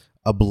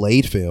a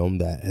Blade film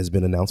that has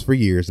been announced for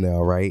years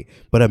now, right?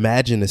 But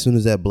imagine as soon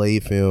as that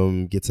Blade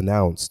film gets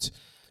announced,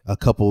 a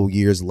couple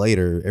years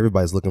later,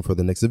 everybody's looking for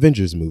the next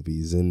Avengers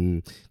movies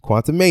and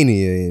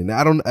Quantumania.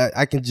 And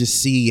I can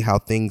just see how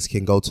things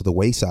can go to the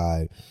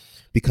wayside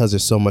because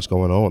there's so much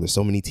going on. There's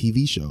so many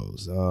TV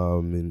shows,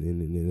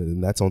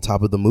 and that's on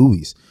top of the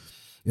movies.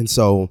 And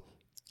so,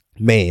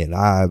 man,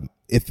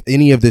 if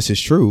any of this is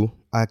true,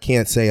 I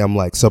can't say I'm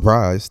like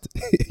surprised.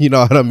 You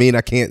know what I mean?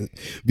 I can't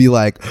be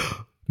like,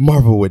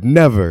 Marvel would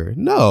never.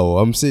 No,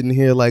 I'm sitting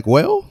here like,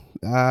 well,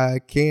 I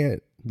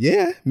can't.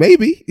 Yeah,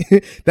 maybe.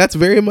 That's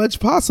very much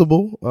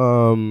possible.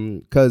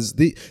 Because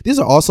these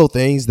are also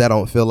things that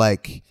don't feel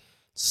like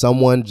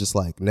someone just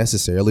like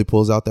necessarily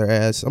pulls out their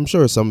ass. I'm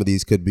sure some of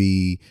these could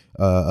be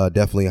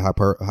definitely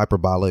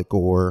hyperbolic,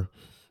 or,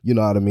 you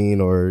know what I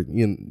mean? Or,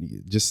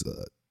 just...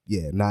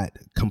 not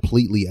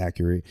completely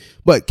accurate.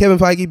 But Kevin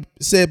Feige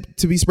said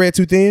to be spread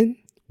too thin?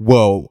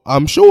 Well,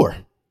 I'm sure.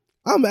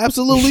 I'm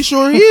absolutely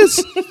sure he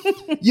is.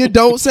 You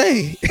don't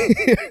say.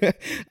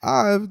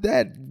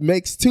 That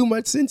makes too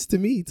much sense to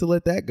me to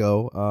let that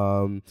go.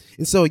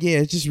 And so,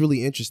 it's just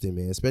really interesting,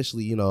 man.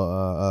 Especially,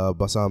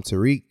 Bassam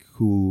Tariq,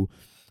 who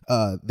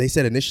they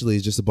said initially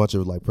it's just a bunch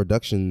of like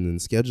production and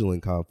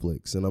scheduling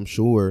conflicts, and I'm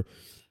sure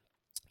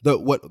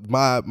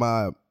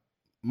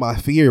my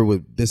fear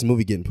with this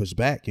movie getting pushed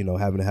back,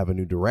 having to have a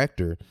new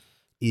director,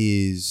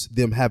 is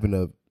them having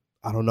to,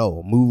 I don't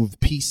know, move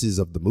pieces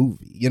of the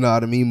movie. You know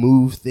what I mean?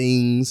 Move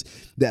things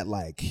that,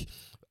 like,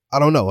 I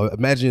don't know.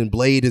 Imagine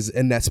Blade is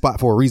in that spot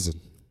for a reason.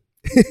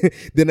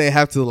 Then they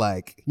have to,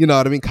 like, you know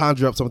what I mean,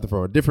 conjure up something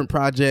from a different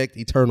project,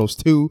 Eternals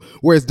 2.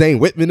 Where's Dane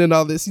Whitman and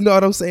all this? You know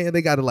what I'm saying?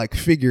 They got to, like,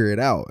 figure it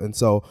out. And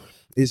so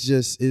it's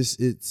just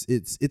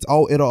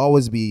it'll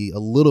always be a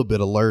little bit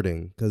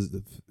alerting because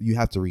you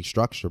have to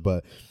restructure.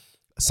 But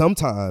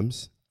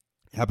sometimes,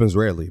 happens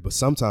rarely, but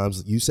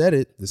sometimes, you said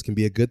it, this can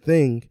be a good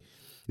thing.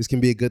 This can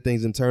be a good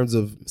thing in terms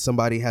of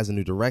somebody has a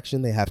new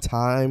direction, they have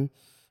time.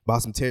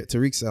 Bassam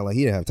Tariq sounded like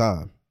he didn't have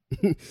time.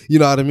 You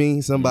know what I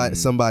mean?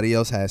 Somebody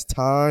else has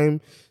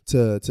time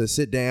to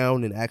sit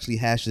down and actually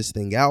hash this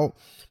thing out.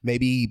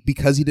 Maybe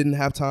because he didn't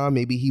have time,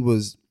 maybe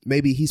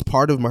he's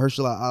part of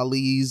Mahershala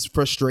Ali's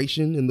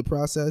frustration in the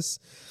process.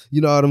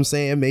 You know what I'm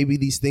saying? Maybe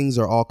these things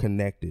are all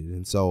connected.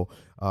 And so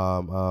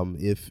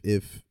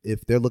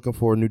if they're looking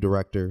for a new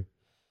director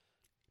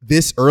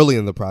this early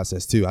in the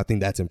process too, I think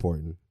that's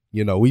important.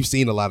 We've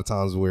seen a lot of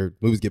times where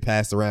movies get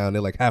passed around,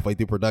 they're like halfway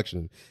through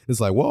production.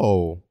 It's like,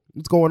 whoa,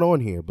 what's going on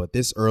here? But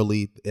this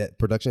early,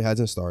 production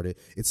hasn't started.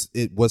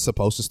 It was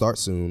supposed to start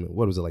soon.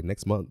 What was it, like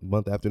next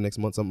month after next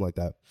month, something like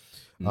that.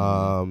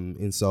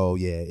 Mm-hmm. And so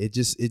yeah,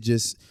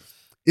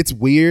 it's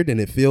weird and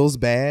it feels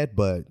bad,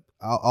 but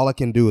all I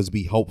can do is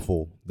be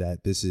hopeful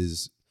that this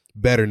is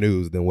better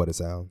news than what it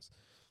sounds.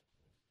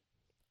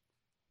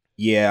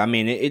 Yeah, I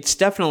mean, it's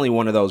definitely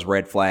one of those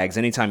red flags.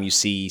 Anytime you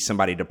see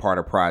somebody depart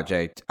a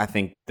project, I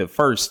think the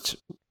first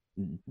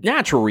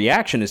natural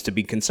reaction is to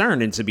be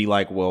concerned and to be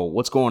like, well,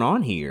 what's going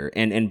on here?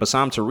 And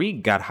Bassam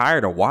Tariq got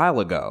hired a while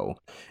ago.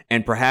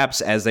 And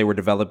perhaps as they were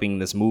developing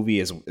this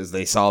movie, as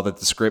they saw that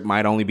the script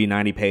might only be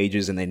 90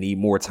 pages and they need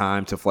more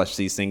time to flesh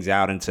these things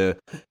out and to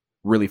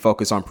really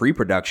focus on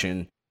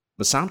pre-production,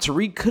 Bassam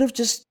Tariq could have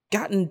just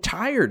gotten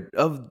tired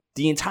of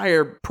the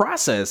entire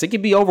process. It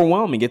could be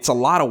overwhelming. It's a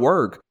lot of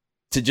work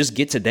to just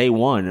get to day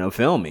one of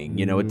filming.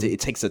 It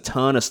takes a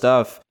ton of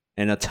stuff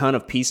and a ton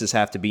of pieces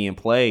have to be in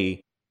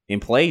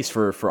place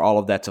for all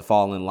of that to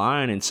fall in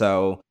line. And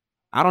so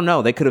I don't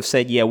know, they could have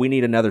said, yeah, we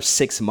need another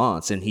 6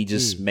 months. And he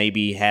just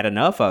maybe had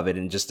enough of it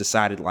and just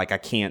decided, like, I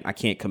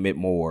can't commit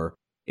more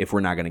if we're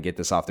not going to get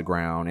this off the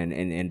ground,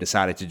 and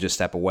decided to just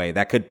step away.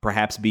 That could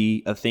perhaps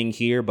be a thing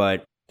here,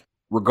 but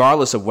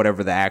regardless of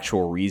whatever the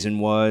actual reason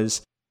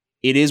was,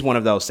 it is one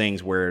of those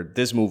things where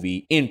this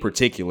movie in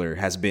particular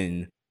has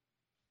been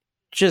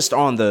just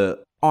on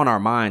our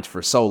minds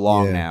for so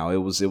long now. It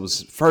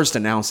was first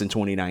announced in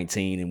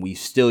 2019, and we've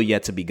still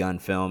yet to begun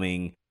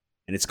filming,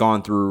 and it's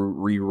gone through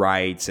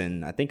rewrites,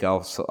 and I think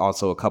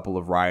also a couple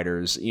of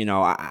writers.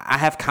 I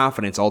have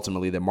confidence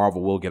ultimately that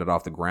Marvel will get it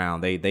off the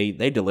ground. They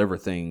deliver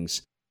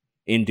things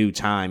in due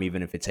time,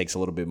 even if it takes a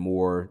little bit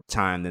more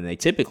time than they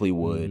typically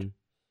would. Mm-hmm.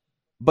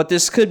 But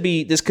this could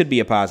be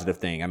a positive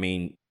thing. I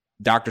mean,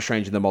 Doctor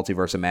Strange in the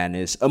Multiverse of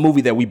Madness, a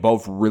movie that we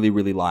both really,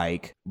 really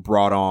like,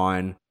 brought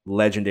on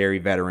legendary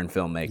veteran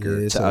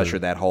filmmaker to usher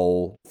that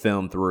whole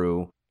film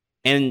through.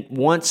 And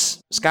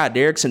once Scott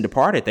Derrickson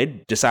departed,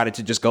 they decided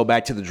to just go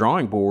back to the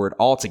drawing board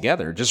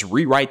altogether, just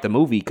rewrite the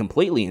movie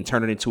completely and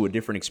turn it into a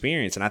different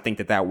experience. And I think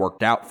that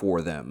worked out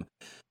for them.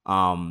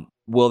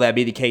 Will that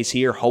be the case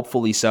here?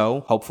 Hopefully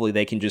so. Hopefully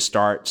they can just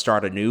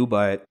start anew.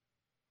 But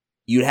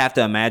you'd have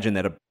to imagine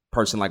that a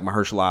person like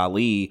Mahershala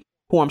Ali,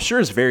 who I'm sure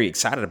is very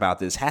excited about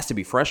this, has to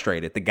be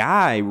frustrated. The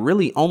guy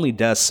really only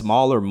does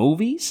smaller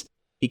movies.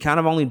 He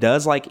kind of only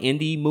does like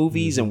indie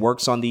movies and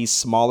works on these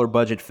smaller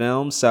budget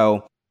films.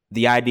 So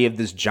the idea of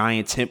this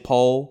giant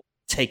tentpole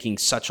taking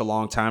such a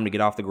long time to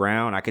get off the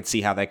ground, I could see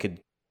how that could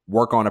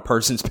work on a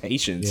person's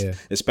patience,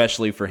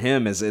 especially for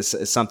him as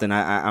something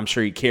I'm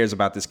sure he cares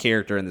about this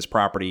character and this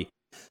property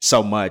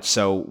so much.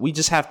 So we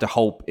just have to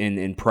hope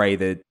and pray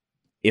that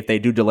if they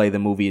do delay the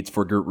movie, it's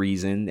for good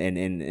reason.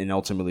 And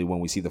ultimately, when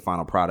we see the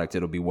final product,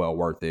 it'll be well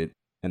worth it.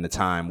 And the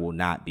time will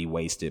not be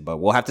wasted. But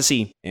we'll have to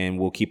see, and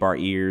we'll keep our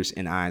ears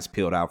and eyes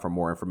peeled out for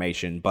more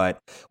information. But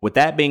with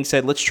that being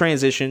said, let's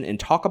transition and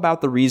talk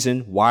about the reason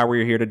why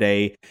we're here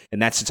today,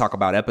 and that's to talk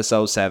about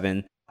episode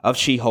 7 of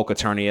She-Hulk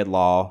Attorney at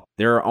Law.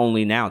 There are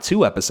only now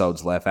 2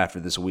 episodes left after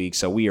this week,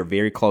 so we are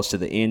very close to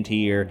the end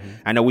here.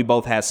 I know we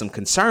both had some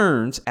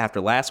concerns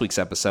after last week's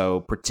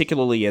episode,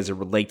 particularly as it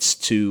relates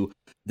to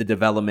the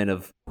development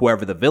of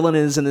whoever the villain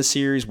is in the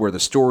series, where the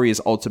story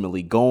is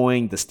ultimately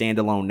going, the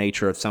standalone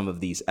nature of some of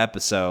these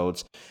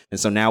episodes. And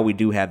so now we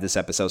do have this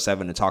episode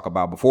 7 to talk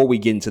about. Before we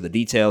get into the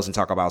details and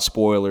talk about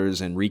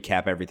spoilers and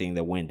recap everything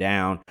that went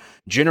down,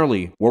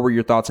 generally, what were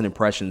your thoughts and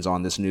impressions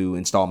on this new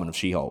installment of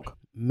She-Hulk?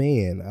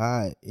 Man,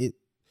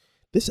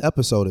 this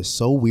episode is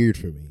so weird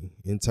for me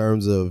in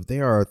terms of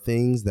there are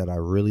things that I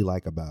really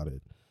like about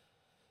it,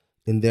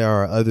 and there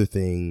are other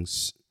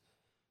things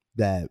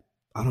that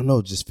I don't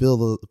know, just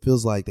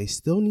feels like they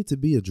still need to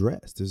be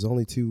addressed. There's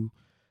only two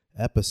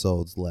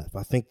episodes left.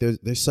 I think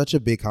there's such a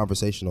big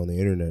conversation on the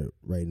internet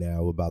right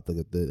now about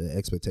the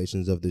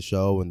expectations of the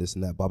show and this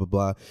and that, blah, blah,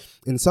 blah.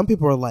 And some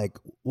people are like,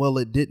 well,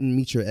 it didn't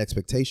meet your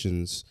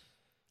expectations,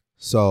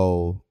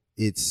 so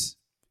it's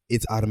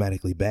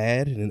automatically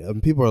bad.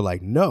 And people are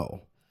like,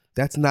 no,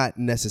 that's not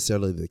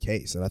necessarily the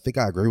case. And I think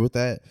I agree with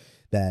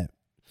that.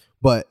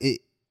 But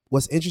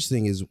what's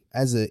interesting is,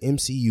 as an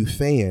MCU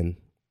fan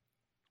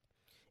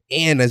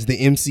and as the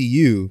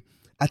MCU,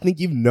 I think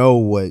you know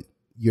what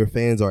your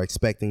fans are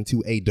expecting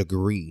to a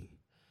degree,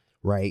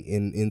 right?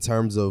 In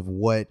terms of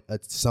what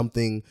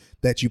something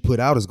that you put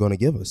out is going to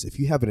give us. If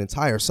you have an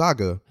entire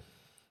saga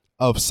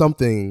of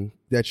something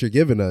that you're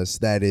giving us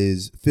that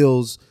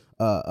feels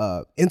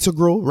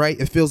integral, right?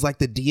 It feels like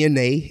the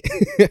DNA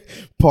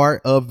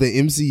part of the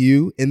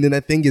MCU, and then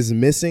that thing is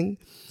missing,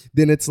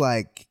 then it's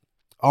like,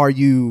 are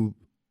you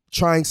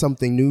trying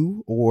something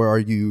new, or are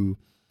you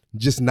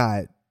just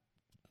not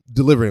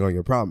delivering on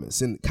your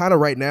promise? And kind of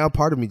right now,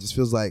 part of me just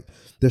feels like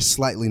they're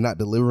slightly not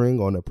delivering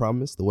on their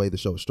promise, the way the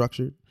show is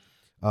structured.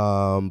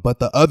 But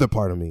the other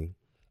part of me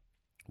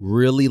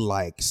really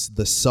likes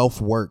the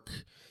self-work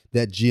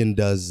that Jin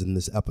does in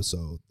this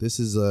episode. This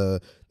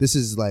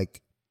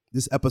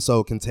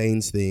episode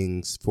contains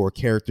things for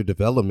character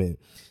development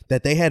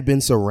that they had been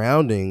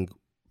surrounding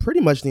pretty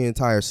much the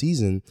entire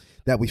season,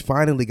 that we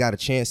finally got a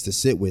chance to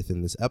sit with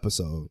in this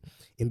episode.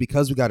 And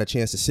because we got a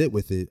chance to sit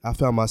with it, I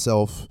found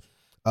myself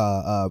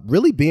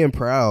really being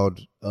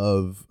proud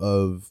of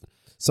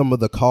some of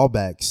the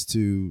callbacks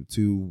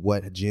to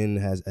what Jin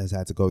has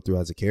had to go through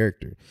as a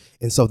character.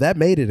 And so that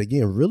made it,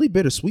 again, really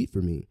bittersweet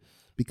for me,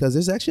 because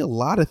there's actually a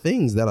lot of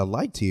things that I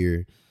liked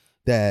here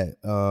that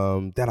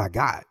I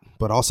got,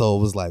 but also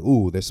it was like,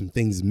 ooh, there's some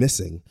things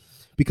missing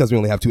because we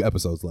only have 2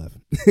 episodes left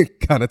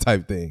kind of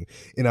type thing.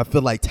 And I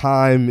feel like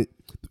time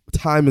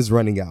is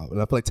running out,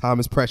 and I feel like time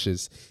is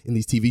precious in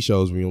these TV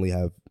shows where you only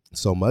have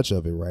so much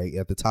of it, right?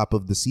 At the top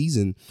of the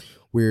season,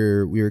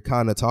 we're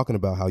kind of talking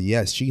about how,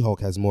 yes,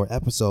 She-Hulk has more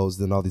episodes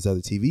than all these other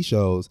TV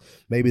shows.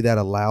 Maybe that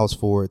allows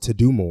for it to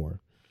do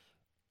more.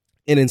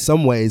 And in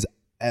some ways,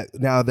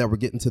 now that we're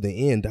getting to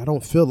the end, I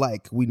don't feel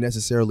like we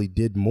necessarily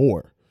did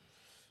more.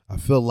 I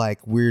feel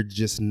like we're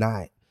just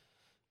not,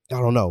 I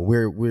don't know,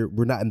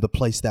 we're not in the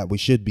place that we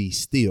should be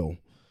still.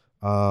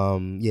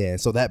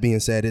 So that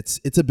being said,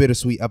 it's a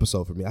bittersweet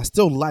episode for me. I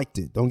still liked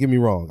it. Don't get me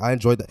wrong. I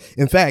enjoyed that.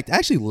 In fact, I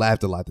actually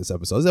laughed a lot this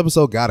episode. This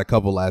episode got a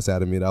couple laughs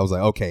out of me, and I was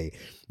like, okay,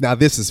 now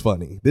this is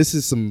funny. This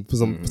is some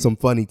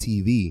funny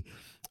TV.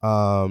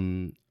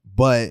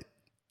 But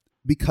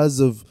because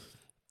of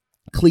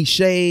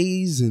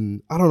cliches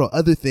and, I don't know,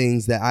 other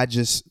things that I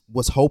just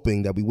was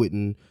hoping that we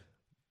wouldn't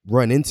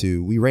run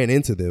into, we ran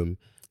into them,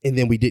 and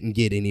then we didn't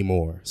get any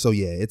more. So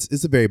yeah,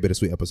 it's a very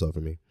bittersweet episode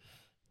for me.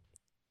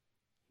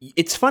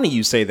 It's funny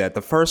you say that.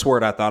 The first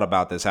word I thought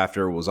about this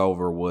after it was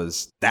over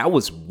was, that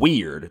was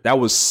weird. That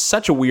was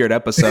such a weird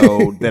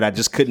episode that I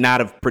just could not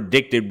have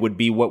predicted would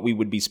be what we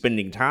would be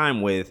spending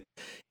time with.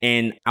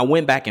 And I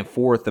went back and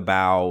forth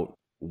about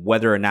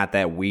whether or not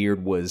that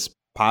weird was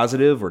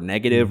positive or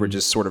negative or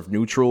just sort of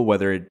neutral,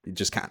 whether it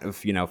just kind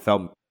of,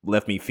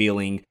 left me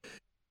feeling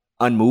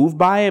unmoved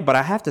by it. But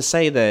I have to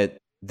say that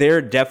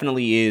there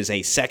definitely is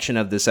a section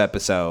of this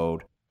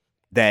episode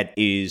that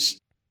is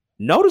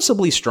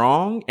noticeably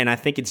strong, and I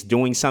think it's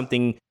doing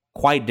something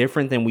quite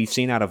different than we've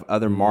seen out of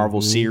other Marvel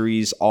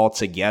series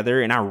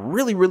altogether. And I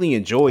really, really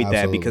enjoyed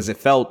that because it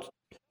felt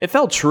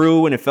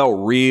true and it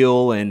felt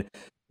real, and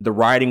the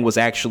writing was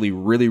actually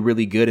really,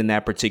 really good in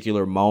that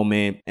particular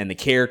moment. And the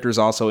characters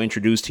also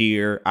introduced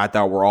here, I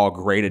thought, were all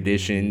great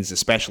additions,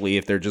 especially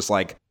if they're just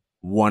like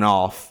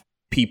one-off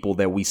people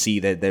that we see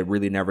that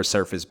really never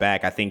surface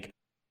back. I think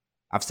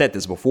I've said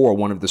this before,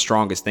 one of the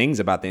strongest things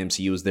about the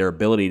MCU is their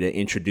ability to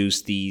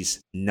introduce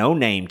these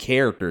no-name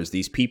characters,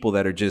 these people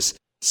that are just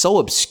so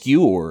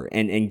obscure,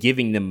 and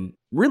giving them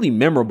really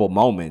memorable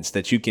moments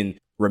that you can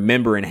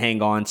remember and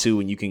hang on to,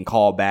 and you can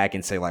call back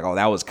and say like, oh,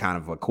 that was kind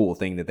of a cool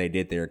thing that they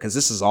did there, because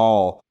this is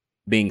all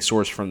being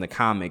sourced from the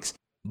comics.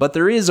 But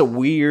there is a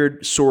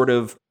weird sort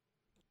of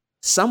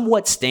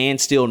somewhat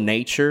standstill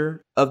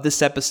nature of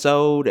this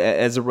episode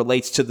as it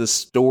relates to the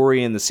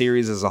story and the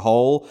series as a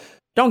whole.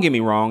 Don't get me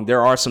wrong,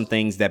 there are some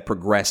things that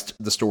progressed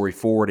the story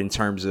forward in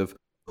terms of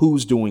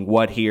who's doing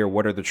what here,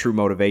 what are the true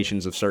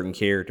motivations of certain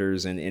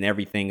characters, and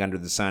everything under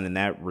the sun in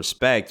that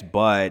respect.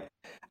 But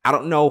I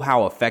don't know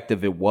how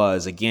effective it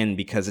was, again,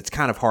 because it's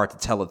kind of hard to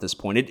tell at this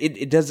point.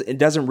 It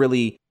doesn't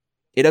really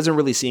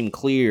seem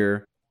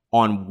clear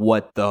on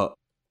what the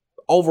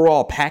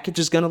overall package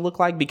is going to look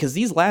like, because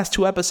these last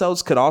 2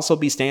 episodes could also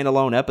be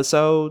standalone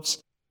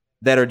episodes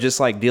that are just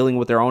like dealing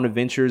with their own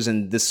adventures,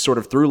 and this sort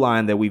of through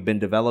line that we've been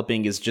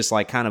developing is just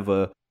like kind of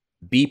a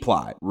B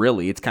plot,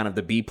 really. It's kind of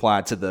the B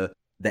plot to the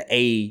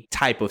A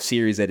type of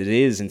series that it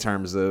is in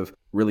terms of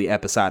really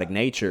episodic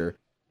nature.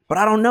 But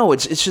I don't know,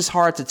 it's just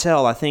hard to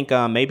tell. I think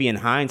maybe in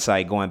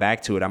hindsight, going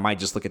back to it, I might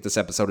just look at this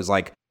episode as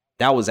like,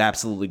 that was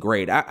absolutely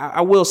great.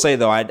 I will say,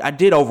 though, I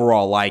did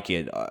overall like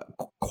it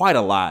quite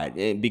a lot,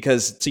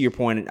 because to your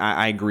point,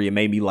 I agree, it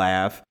made me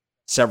laugh.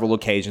 several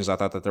occasions. I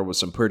thought that there was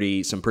some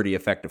pretty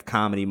effective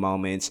comedy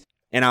moments.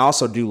 And I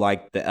also do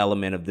like the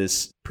element of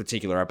this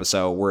particular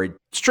episode where it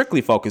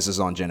strictly focuses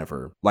on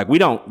Jennifer. Like, we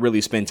don't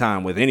really spend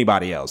time with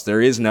anybody else. There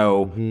is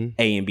no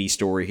A and B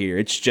story here.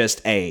 It's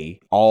just A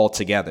all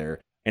together.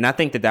 And I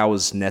think that that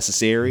was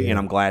necessary, and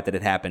I'm glad that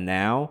it happened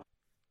now.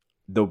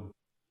 The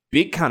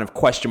big kind of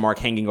question mark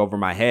hanging over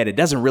my head, it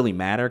doesn't really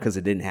matter because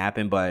it didn't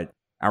happen, but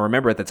I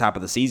remember at the top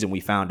of the season,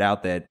 we found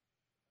out that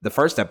the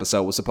first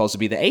episode was supposed to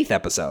be the 8th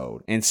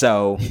episode. And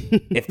so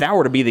if that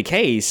were to be the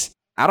case,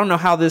 I don't know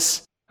how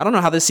this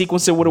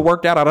sequence would have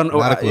worked out. I don't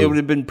know. It would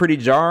have been pretty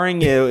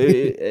jarring.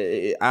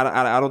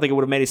 I don't think it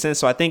would have made any sense.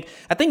 So I think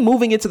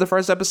moving into the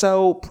first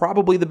episode,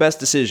 probably the best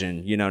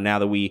decision, now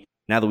that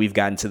we've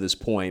gotten to this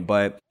point.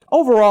 But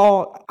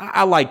overall,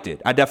 I liked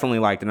it. I definitely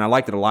liked it. And I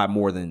liked it a lot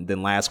more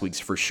than last week's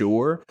for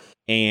sure.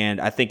 And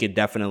I think it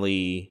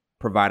definitely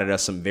provided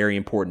us some very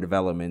important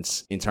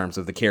developments in terms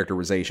of the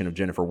characterization of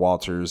Jennifer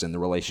Walters and the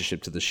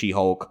relationship to the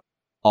She-Hulk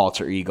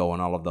alter ego and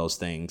all of those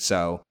things.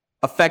 So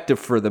effective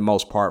for the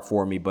most part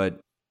for me, but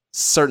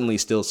certainly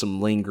still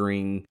some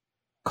lingering,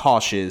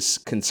 cautious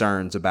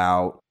concerns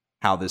about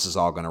how this is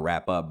all going to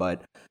wrap up.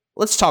 But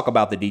let's talk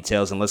about the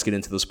details and let's get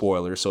into the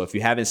spoilers. So if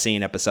you haven't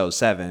seen episode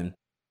 7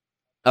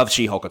 of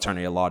She-Hulk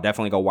Attorney at Law,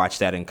 definitely go watch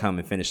that and come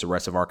and finish the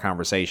rest of our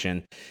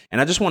conversation. And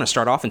I just want to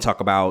start off and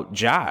talk about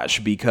Josh,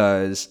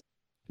 because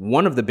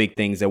one of the big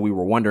things that we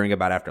were wondering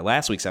about after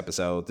last week's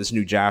episode, this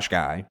new Josh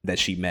guy that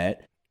she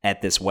met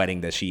at this wedding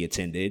that she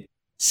attended,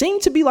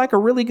 seemed to be like a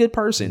really good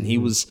person. He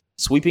was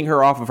sweeping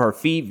her off of her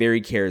feet,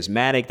 very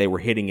charismatic. They were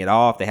hitting it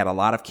off. They had a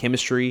lot of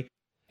chemistry.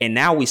 And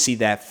now we see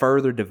that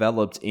further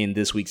developed in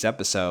this week's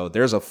episode.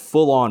 There's a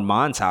full-on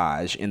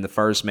montage in the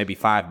first maybe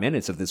 5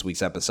 minutes of this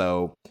week's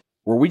episode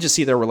where we just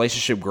see their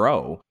relationship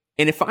grow.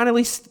 And it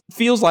finally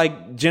feels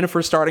like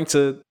Jennifer's starting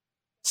to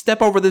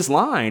step over this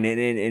line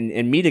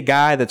and meet a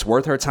guy that's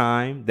worth her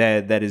time,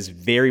 that is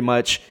very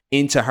much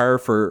into her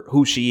for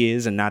who she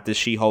is and not this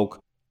She-Hulk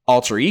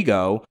alter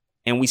ego.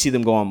 And we see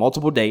them go on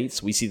multiple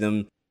dates. We see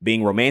them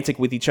being romantic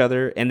with each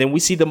other. And then we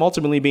see them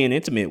ultimately being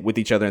intimate with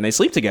each other, and they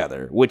sleep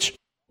together, which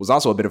was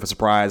also a bit of a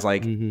surprise.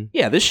 Like,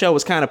 yeah, this show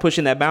is kind of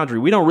pushing that boundary.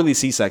 We don't really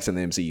see sex in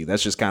the MCU.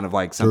 That's just kind of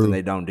like something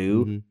they don't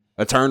do.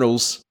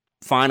 Eternals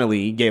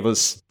finally gave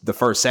us the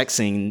first sex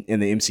scene in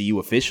the MCU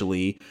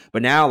officially,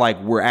 but now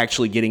like we're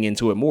actually getting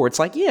into it more. It's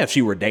like, yeah, if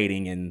she were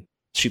dating and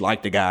she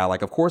liked a guy,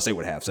 like of course they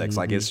would have sex.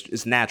 Like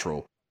it's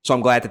natural. So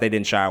I'm glad that they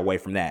didn't shy away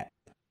from that.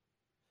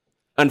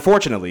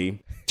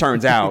 Unfortunately,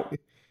 turns out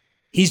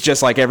he's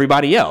just like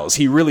everybody else.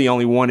 He really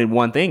only wanted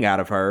one thing out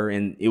of her,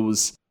 and it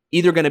was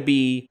either going to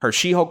be her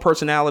She-Hulk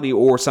personality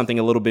or something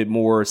a little bit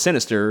more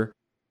sinister,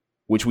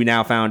 which we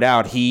now found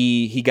out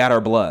he got her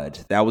blood.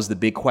 That was the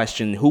big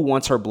question. Who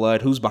wants her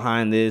blood? Who's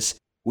behind this?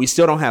 We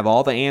still don't have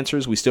all the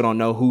answers. We still don't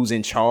know who's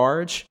in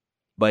charge,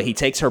 but he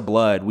takes her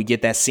blood. We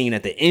get that scene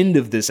at the end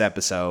of this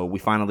episode. We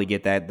finally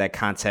get that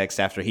context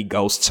after he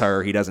ghosts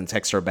her. He doesn't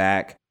text her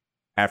back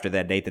after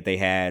that date that they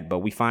had, but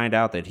we find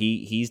out that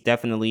he's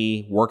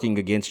definitely working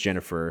against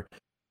Jennifer.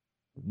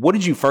 What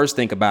did you first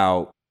think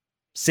about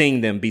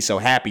seeing them be so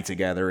happy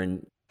together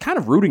and kind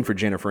of rooting for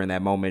Jennifer in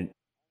that moment,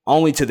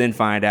 only to then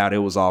find out it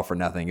was all for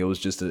nothing? It was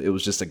just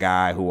a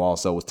guy who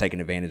also was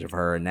taking advantage of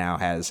her and now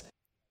has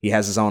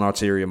his own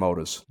ulterior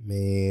motives.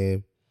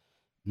 Man,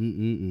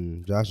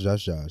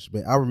 Josh.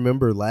 Man, I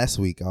remember last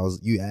week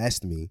you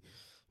asked me,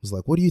 I was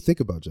like, what do you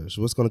think about Josh?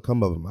 What's going to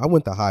come of him? I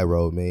went the high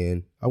road,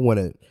 man. I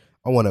wanted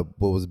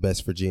what was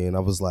best for Jen.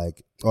 I was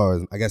like,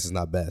 or I guess it's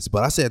not best,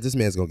 but I said this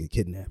man's going to get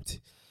kidnapped.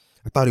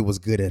 I thought he was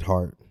good at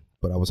heart,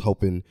 but I was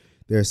hoping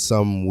there's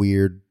some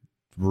weird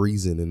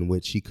reason in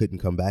which he couldn't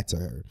come back to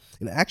her.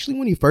 And actually,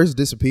 when he first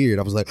disappeared,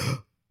 I was like,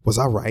 was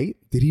I right?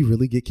 Did he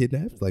really get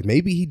kidnapped? Like,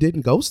 maybe he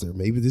didn't ghost her.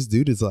 Maybe this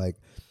dude is like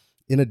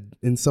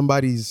in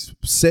somebody's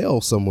cell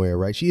somewhere,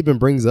 right? She even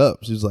brings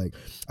up, she was like,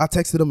 I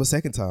texted him a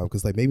second time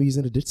because like maybe he's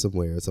in a ditch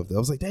somewhere or something. I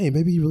was like, dang,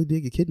 maybe he really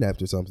did get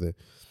kidnapped or something.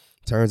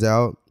 Turns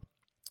out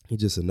he's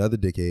just another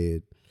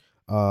dickhead.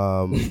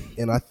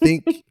 And I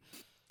think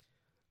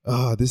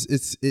I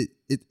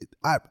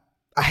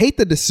hate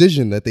the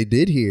decision that they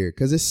did here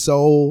because it's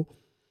so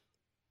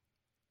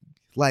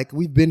like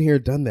we've been here,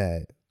 done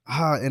that.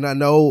 And I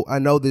know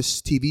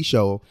this TV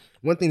show,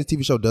 one thing the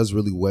TV show does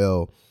really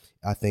well,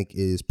 I think,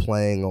 is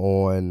playing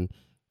on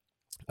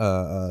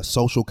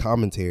social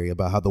commentary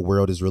about how the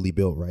world is really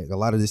built, right? A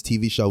lot of this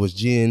TV show is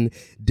Jen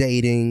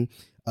dating,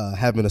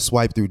 having to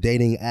swipe through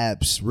dating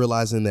apps,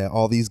 realizing that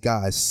all these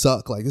guys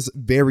suck. Like, it's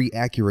very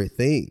accurate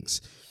things.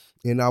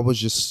 And I was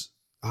just,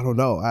 I don't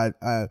know.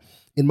 I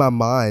in my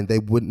mind, they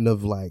wouldn't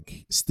have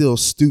like still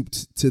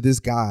stooped to this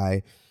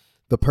guy,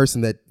 the person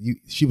that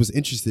she was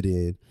interested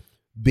in,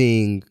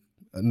 being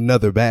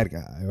another bad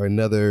guy or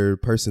another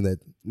person that,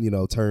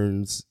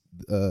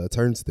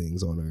 turns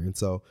things on her. And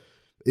so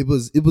it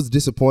was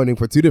disappointing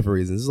for two different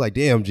reasons. It's like,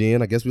 damn,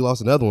 Jen, I guess we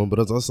lost another one. But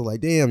it's also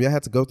like, damn, y'all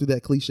had to go through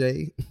that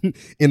cliche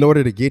in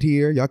order to get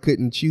here. Y'all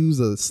couldn't choose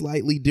a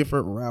slightly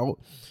different route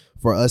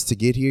for us to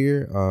get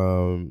here.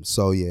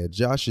 So yeah,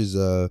 Josh is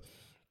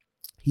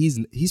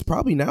he's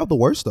probably now the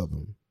worst of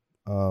them.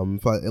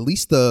 At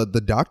least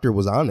the doctor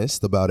was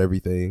honest about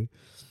everything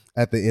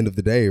at the end of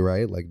the day,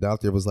 right? Like,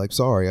 doctor was like,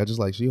 sorry, I just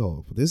like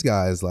She-Hulk. But this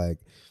guy is like,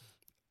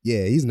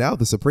 yeah, he's now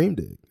the Supreme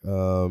Dick.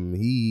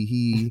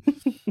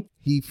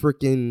 He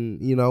freaking,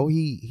 you know,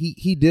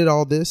 he did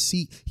all this.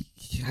 He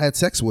had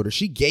sex with her.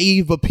 She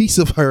gave a piece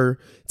of her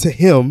to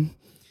him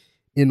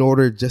in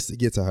order just to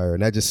get to her,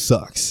 and that just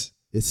sucks.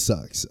 It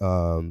sucks.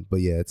 But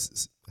yeah,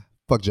 it's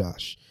fuck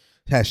Josh.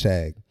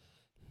 #.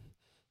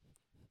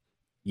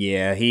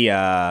 Yeah, he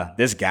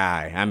this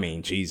guy, I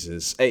mean,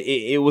 Jesus.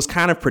 It was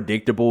kind of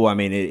predictable. I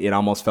mean, it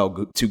almost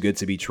felt too good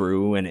to be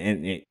true,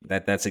 and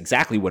that's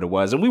exactly what it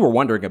was. And we were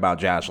wondering about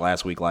Josh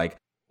last week, like,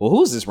 well,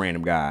 who's this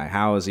random guy?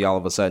 How is he all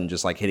of a sudden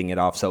just like hitting it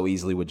off so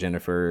easily with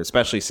Jennifer,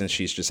 especially since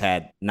she's just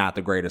had not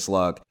the greatest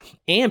luck?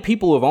 And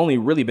people have only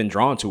really been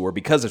drawn to her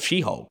because of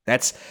She-Hulk.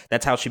 That's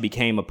how she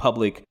became a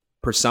public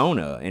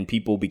persona, and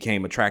people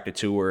became attracted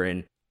to her.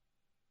 And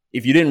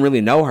if you didn't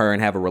really know her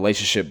and have a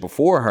relationship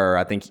before her,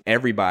 I think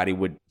everybody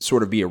would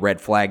sort of be a red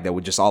flag that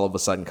would just all of a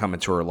sudden come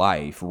into her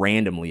life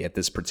randomly at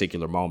this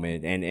particular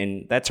moment.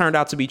 And that turned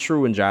out to be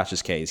true in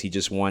Josh's case. He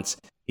just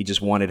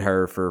wanted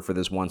her for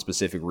this one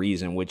specific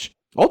reason, which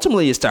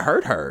ultimately is to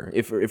hurt her,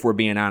 if we're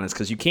being honest,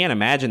 because you can't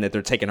imagine that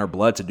they're taking her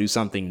blood to do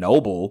something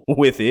noble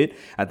with it.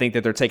 I think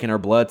that they're taking her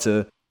blood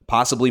to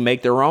possibly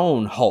make their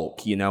own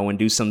Hulk, you know, and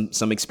do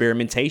some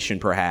experimentation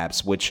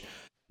perhaps, which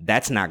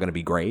that's not going to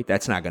be great.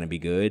 That's not going to be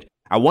good.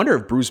 I wonder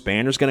if Bruce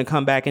Banner's going to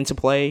come back into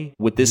play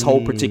with this whole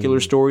particular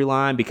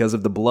storyline because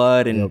of the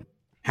blood and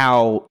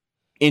how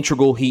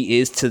integral he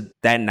is to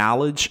that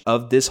knowledge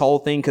of this whole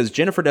thing, because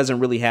Jennifer doesn't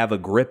really have a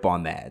grip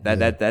on that.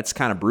 That's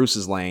kind of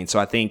Bruce's lane. So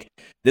I think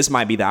this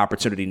might be the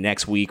opportunity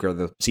next week or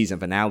the season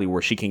finale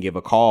where she can give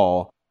a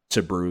call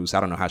to Bruce. I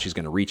don't know how she's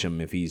going to reach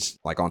him if he's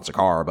like on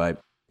Sakaar, but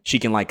she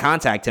can like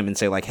contact him and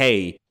say like,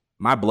 hey,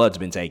 my blood's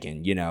been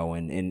taken, you know,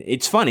 and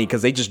it's funny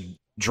because they just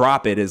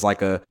drop it as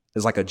like a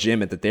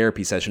gym at the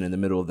therapy session in the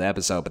middle of the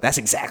episode, but that's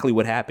exactly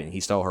what happened. He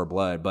stole her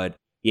blood. But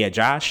yeah,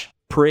 Josh,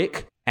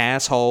 prick,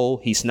 asshole.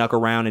 He snuck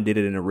around and did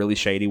it in a really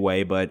shady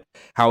way, but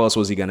how else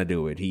was he gonna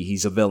do it?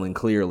 He's a villain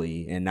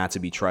clearly and not to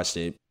be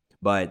trusted.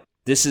 But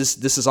this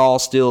is all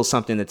still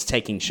something that's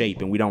taking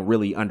shape, and we don't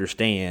really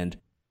understand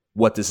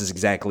what this is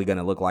exactly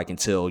gonna look like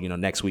until, you know,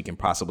 next week and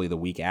possibly the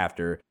week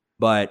after.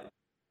 But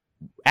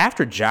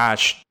after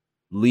Josh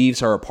leaves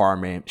her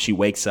apartment, she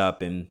wakes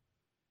up and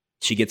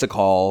she gets a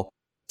call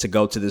to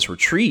go to this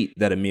retreat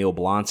that Emil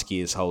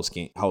Blonsky is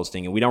hosting,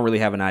 and we don't really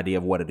have an idea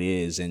of what it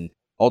is. And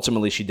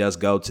ultimately, she does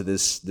go to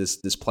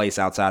this place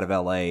outside of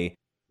LA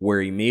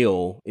where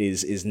Emil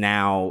is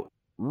now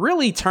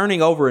really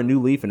turning over a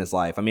new leaf in his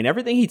life. I mean,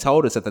 everything he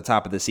told us at the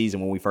top of the season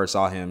when we first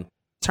saw him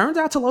turns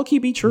out to low-key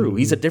be true. Mm-hmm.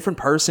 He's a different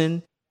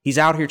person. He's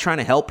out here trying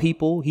to help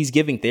people. He's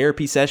giving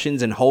therapy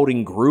sessions and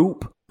holding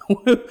group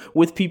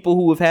with people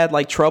who have had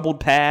like troubled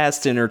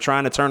past and are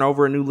trying to turn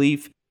over a new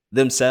leaf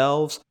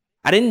themselves.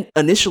 I didn't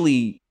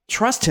initially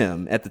trust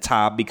him at the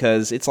top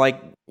because it's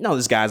like, no,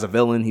 this guy's a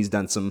villain. He's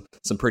done some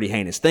pretty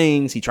heinous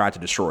things. He tried to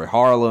destroy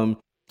Harlem.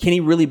 Can he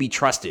really be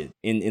trusted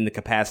in the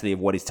capacity of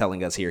what he's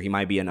telling us here? He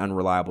might be an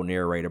unreliable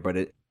narrator,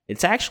 but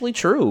it's actually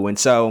true. And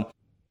so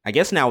I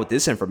guess now with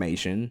this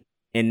information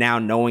and now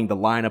knowing the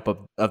lineup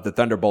of the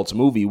Thunderbolts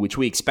movie, which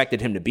we expected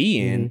him to be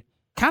in,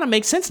 kind of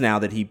makes sense now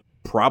that he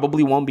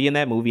probably won't be in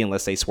that movie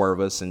unless they swerve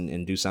us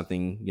and do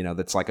something, you know,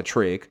 that's like a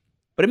trick.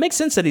 But it makes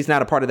sense that he's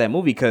not a part of that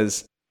movie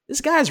because this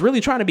guy's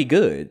really trying to be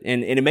good.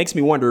 And it makes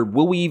me wonder,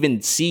 will we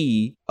even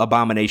see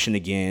Abomination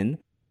again?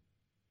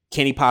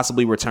 Can he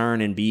possibly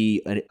return and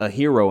be a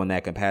hero in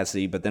that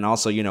capacity? But then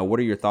also, you know, what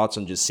are your thoughts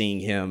on just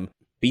seeing him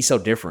be so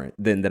different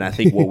than I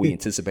think what we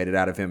anticipated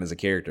out of him as a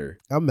character?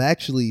 I'm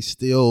actually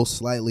still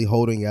slightly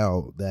holding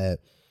out that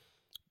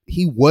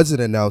he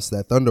wasn't announced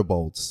at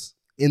Thunderbolts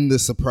in the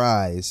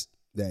surprise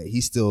that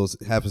he still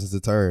happens to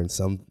turn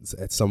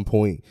at some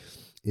point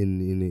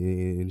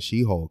in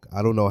She-Hulk.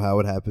 I don't know how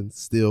it happened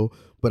still,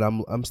 but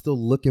I'm still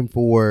looking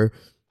for.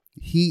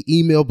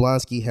 Emil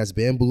Blonsky has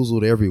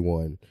bamboozled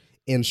everyone,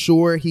 and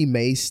sure, he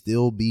may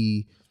still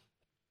be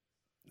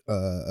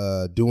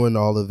doing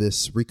all of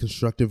this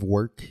reconstructive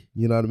work.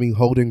 You know what I mean,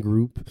 holding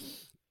group,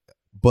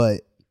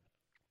 but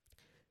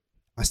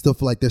I still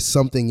feel like there's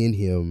something in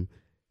him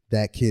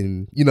that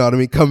can, you know what I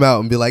mean, come out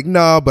and be like,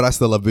 nah, but I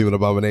still love being an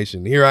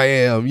Abomination. Here I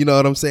am. You know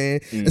what I'm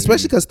saying? Mm-hmm.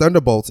 Especially because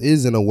Thunderbolts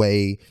is in a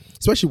way,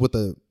 especially with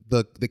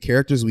the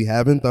characters we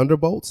have in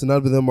Thunderbolts, none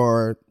of them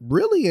are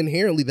really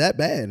inherently that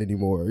bad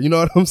anymore. You know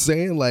what I'm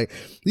saying? Like,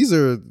 these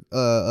are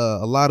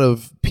a lot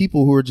of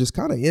people who are just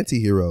kind of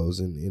anti-heroes,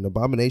 and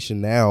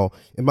Abomination now,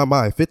 in my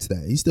mind, fits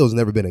that. He still has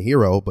never been a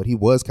hero, but he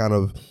was kind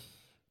of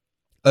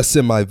a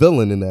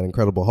semi-villain in that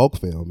Incredible Hulk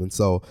film. And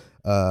so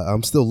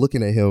I'm still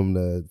looking at him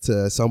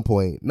to at some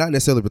point, not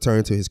necessarily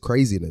return to his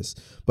craziness,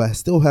 but I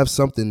still have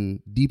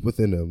something deep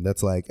within him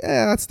that's like,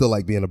 I'd still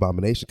like being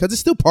Abomination because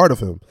it's still part of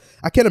him.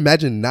 I can't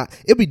imagine not.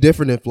 It'd be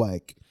different if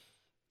like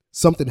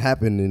something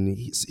happened and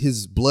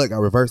his blood got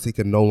reversed. He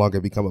could no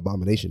longer become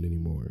Abomination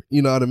anymore.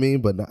 You know what I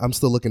mean? But I'm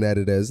still looking at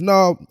it as,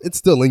 no, it's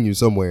still in you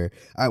somewhere.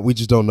 We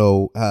just don't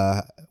know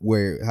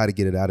how to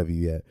get it out of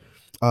you yet.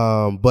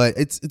 But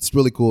it's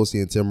really cool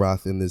seeing Tim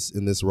Roth in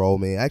this role,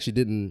 man. I actually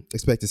didn't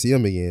expect to see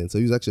him again, so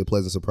he was actually a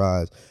pleasant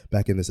surprise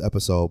back in this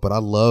episode. But I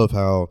love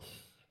how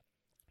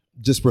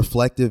just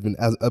reflective and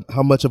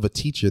how much of a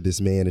teacher this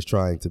man is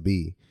trying to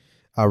be.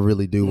 I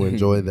really do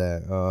enjoy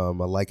that.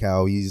 I like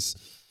how he's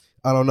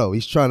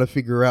trying to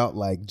figure out,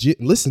 like,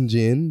 listen,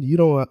 Jen,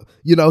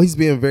 he's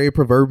being very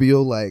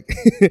proverbial, like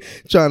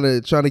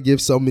trying to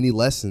give so many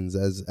lessons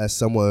as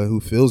someone who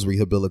feels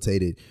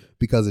rehabilitated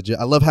because of Jen.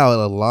 I love how it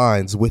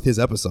aligns with his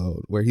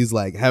episode where he's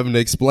like having to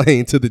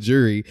explain to the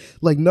jury,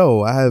 like,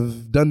 no, I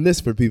have done this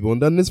for people and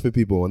done this for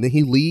people. And then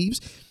he leaves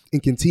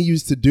and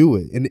continues to do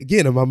it. And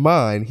again, in my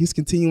mind, he's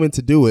continuing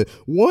to do it.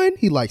 One,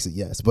 he likes it,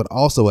 yes, but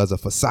also as a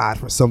facade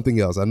for something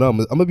else. I know I'm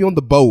going to be on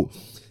the boat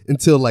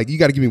until, like, you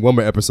got to give me one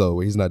more episode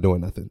where he's not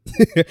doing nothing,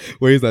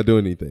 where he's not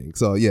doing anything.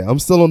 So, yeah, I'm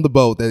still on the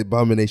boat. That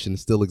Abomination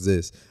still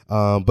exists.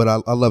 But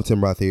I love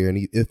Tim Roth here,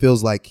 and it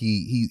feels like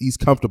he's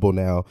comfortable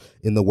now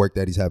in the work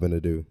that he's having to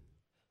do.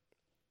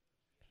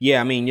 Yeah,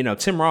 I mean,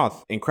 Tim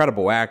Roth,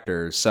 incredible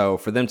actor. So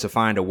for them to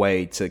find a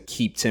way to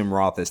keep Tim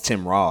Roth as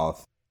Tim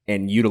Roth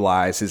and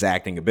utilize his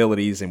acting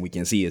abilities, and we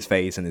can see his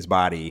face and his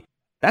body,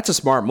 that's a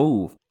smart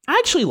move. I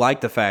actually like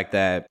the fact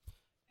that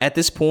at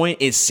this point,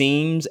 it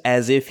seems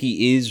as if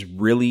he is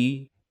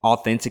really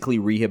authentically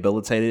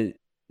rehabilitated,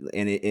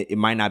 and it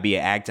might not be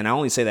an act. And I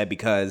only say that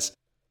because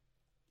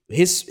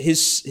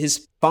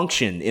his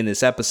function in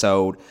this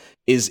episode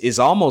is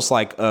almost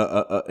like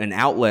an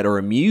outlet or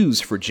a muse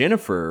for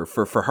Jennifer,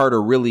 for her to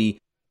really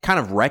kind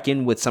of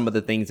reckon with some of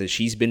the things that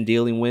she's been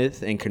dealing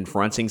with and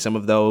confronting some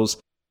of those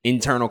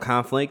internal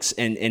conflicts.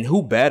 And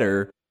who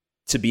better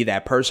to be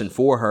that person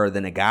for her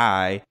than a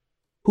guy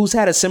who's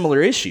had a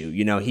similar issue.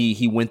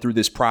 He went through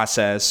this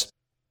process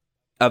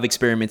of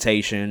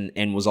experimentation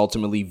and was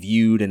ultimately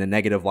viewed in a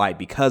negative light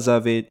because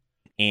of it.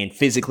 And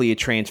physically it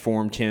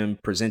transformed him,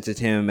 presented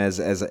him as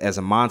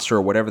a monster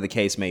or whatever the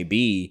case may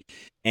be.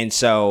 And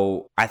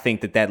so I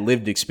think that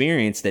lived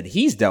experience that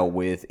he's dealt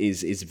with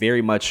is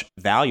very much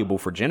valuable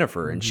for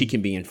Jennifer. And she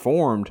can be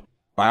informed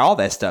by all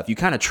that stuff. You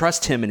kind of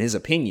trust him and his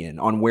opinion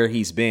on where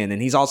he's been.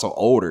 And he's also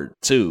older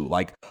too.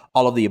 Like,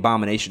 all of the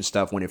Abomination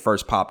stuff when it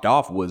first popped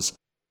off was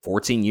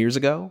 14 years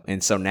ago.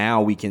 And so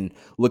now we can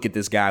look at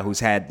this guy who's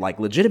had, like,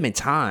 legitimate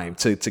time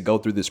to go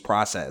through this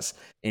process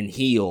and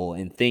heal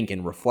and think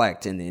and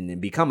reflect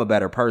and become a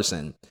better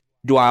person.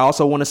 Do I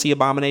also want to see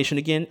Abomination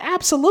again?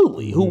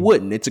 Absolutely. Who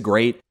wouldn't? It's a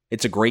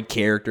great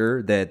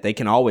character that they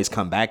can always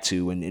come back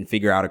to and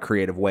figure out a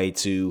creative way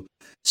to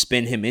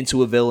spin him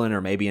into a villain or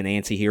maybe an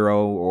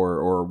anti-hero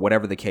or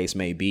whatever the case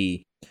may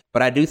be.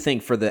 But I do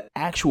think for the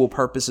actual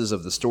purposes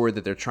of the story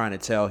that they're trying to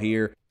tell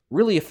here,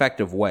 really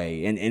effective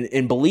way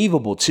and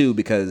believable too,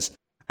 because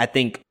I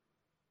think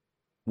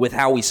with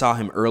how we saw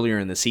him earlier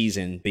in the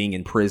season being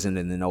in prison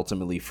and then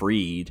ultimately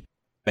freed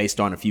based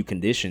on a few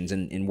conditions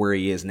and where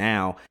he is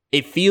now,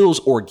 it feels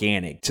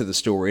organic to the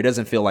story. It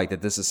doesn't feel like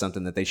that this is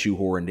something that they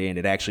shoehorned in.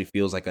 It actually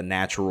feels like a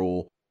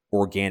natural,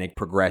 organic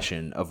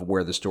progression of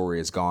where the story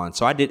has gone.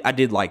 So I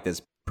did like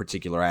this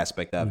particular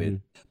aspect of it.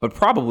 But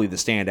probably the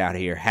standout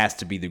here has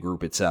to be the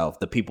group itself,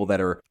 the people that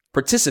are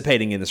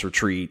participating in this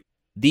retreat.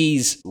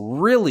 These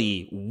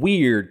really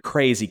weird,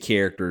 crazy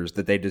characters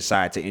that they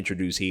decide to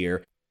introduce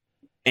here.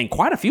 And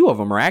quite a few of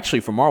them are actually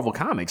from Marvel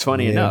Comics,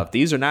 funny enough.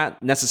 These are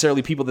not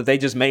necessarily people that they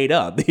just made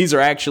up. These are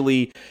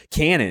actually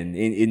canon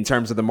in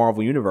terms of the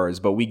Marvel Universe.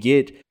 But we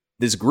get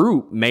this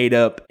group made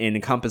up and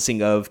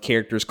encompassing of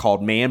characters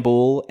called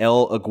Manbull,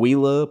 El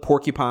Aguila,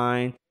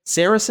 Porcupine,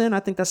 Saracen, I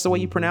think that's the way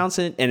you pronounce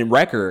it. And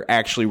Wrecker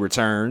actually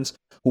returns,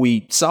 who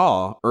we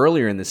saw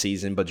earlier in the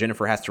season. But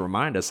Jennifer has to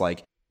remind us,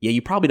 like, yeah,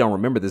 you probably don't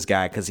remember this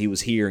guy because he was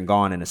here and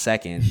gone in a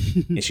second.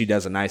 And she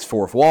does a nice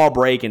fourth wall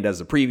break and does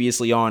the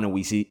previously on, and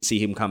we see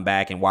him come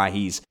back and why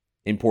he's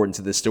important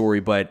to this story.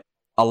 But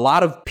a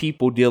lot of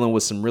people dealing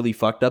with some really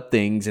fucked up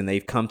things, and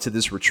they've come to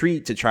this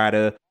retreat to try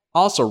to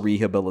also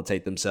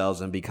rehabilitate themselves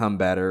and become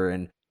better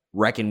and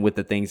reckon with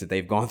the things that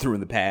they've gone through in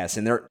the past.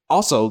 And they're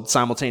also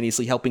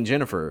simultaneously helping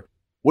Jennifer.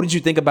 What did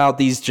you think about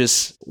these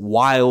just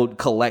wild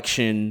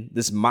collection,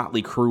 this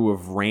motley crew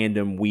of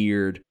random,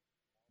 weird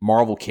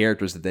Marvel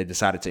characters that they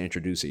decided to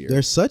introduce here?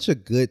 They're such a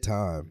good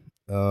time.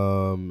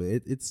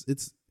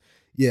 It's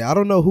I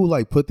don't know who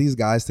like put these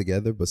guys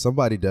together, but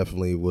somebody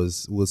definitely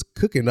was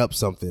cooking up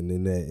something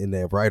in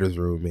that writer's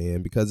room,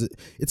 man, because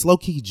it's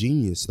low-key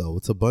genius though.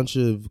 It's a bunch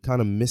of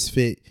kind of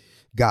misfit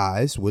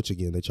guys, which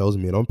again they chose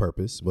me on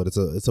purpose, but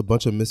it's a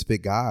bunch of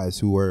misfit guys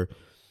who are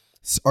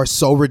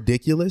so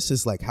ridiculous.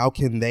 It's like, how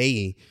can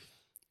they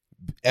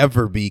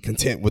ever be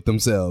content with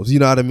themselves? You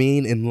know what I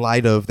mean? In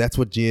light of that's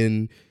what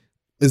Jen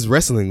is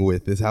wrestling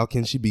with, is how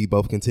can she be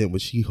both content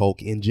with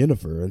She-Hulk and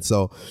Jennifer? And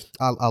so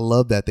I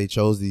love that they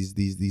chose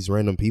these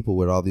random people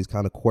with all these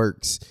kind of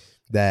quirks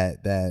that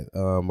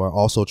are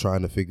also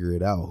trying to figure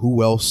it out.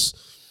 Who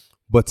else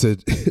but to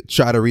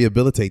try to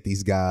rehabilitate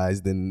these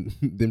guys than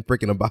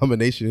freaking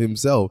Abomination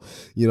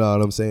himself. You know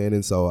what I'm saying?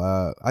 And so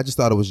I just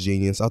thought it was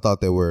genius. I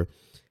thought they were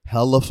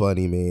hella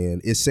funny,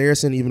 man. Is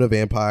Saracen even a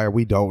vampire?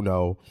 We don't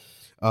know.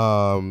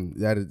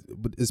 That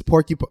is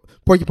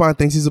Porcupine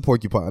thinks he's a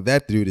porcupine.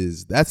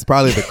 That's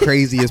probably the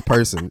craziest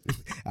person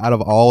out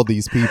of all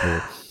these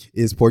people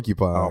is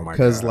Porcupine.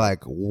 Because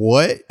like,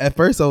 what? At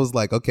first I was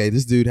like, okay,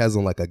 this dude has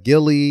on like a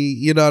ghillie,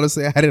 you know what I'm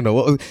saying? I didn't know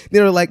what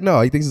they were like,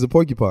 no, he thinks he's a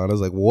porcupine. I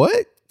was like,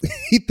 what?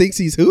 He thinks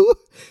he's who?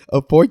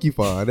 A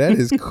porcupine. That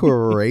is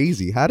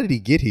crazy. How did he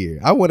get here?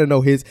 I want to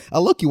know I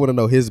look, you want to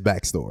know his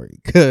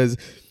backstory, because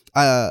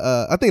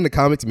I think in the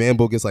comics,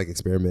 Man-Bull gets like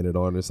experimented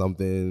on or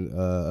something.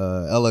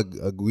 Ella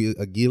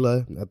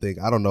Aguila,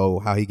 I don't know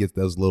how he gets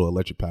those little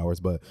electric powers,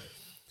 but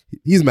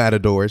he's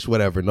Matadorish,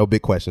 whatever. No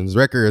big questions.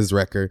 Wrecker is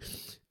Wrecker.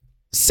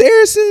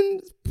 Saracen,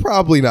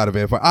 probably not a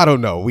vampire. I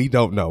don't know. We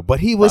don't know. But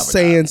he was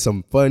saying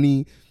some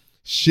funny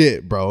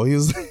shit, bro. He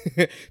was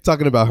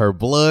talking about her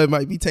blood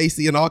might be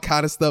tasty and all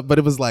kind of stuff, but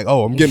it was like,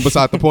 oh, I'm getting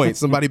beside the point.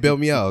 Somebody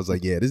bailed me out. I was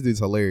like, yeah, this dude's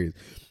hilarious.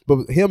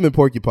 But him and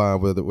Porcupine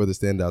were the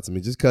standouts to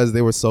me, just because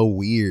they were so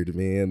weird,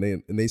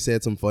 man. They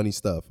said some funny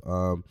stuff.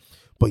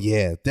 But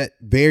yeah, that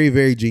very,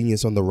 very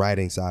genius on the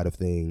writing side of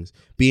things.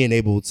 Being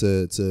able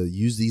to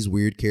use these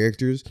weird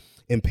characters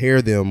and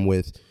pair them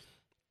with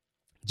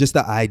just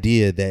the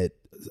idea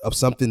of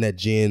something that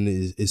Jen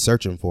is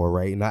searching for,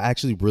 right? And I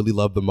actually really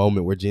love the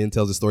moment where Jen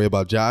tells a story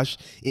about Josh,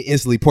 and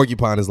instantly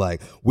Porcupine is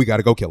like, we got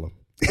to go kill him.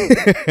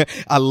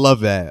 I love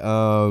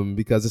that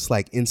because it's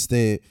like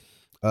instant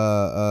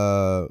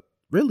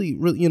really,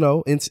 you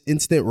know,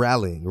 instant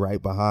rallying,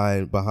 right,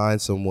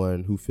 behind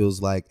someone who feels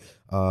like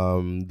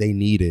they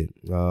need it.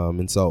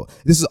 And so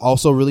this is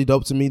also really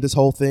dope to me, this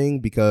whole thing,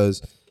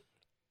 because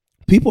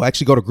people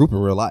actually go to group in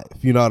real life.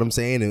 You know what I'm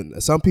saying?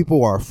 And some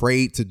people are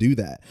afraid to do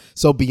that.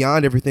 So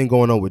beyond everything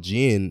going on with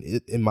Jen,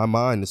 in my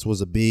mind, this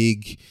was a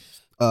big,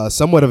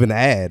 somewhat of an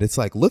ad. It's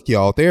like, look,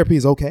 y'all, therapy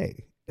is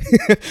okay.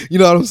 You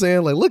know what I'm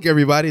saying? Like, look,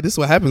 everybody, this is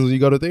what happens when you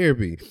go to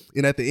therapy.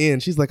 And at the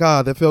end, she's like,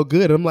 that felt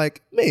good. And I'm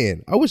like,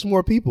 man, I wish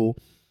more people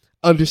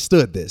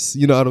understood this.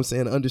 You know what I'm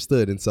saying?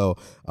 Understood. And so,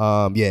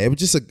 yeah, it was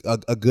just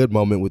a good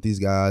moment with these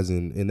guys,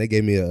 and they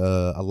gave me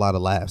a lot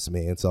of laughs,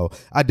 man. So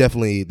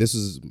this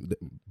is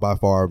by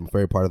far my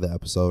favorite part of the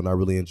episode, and I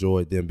really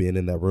enjoyed them being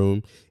in that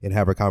room and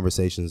having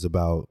conversations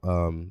about,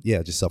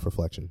 just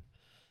self-reflection.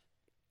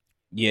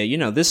 Yeah, you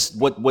know,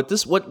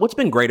 what's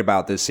been great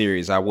about this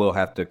series, I will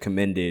have to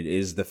commend it,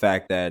 is the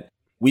fact that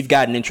we've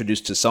gotten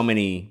introduced to so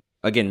many,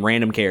 again,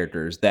 random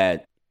characters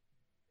that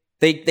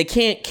they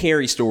can't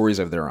carry stories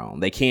of their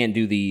own. They can't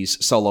do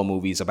these solo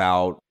movies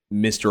about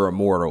Mr.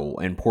 Immortal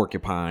and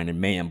Porcupine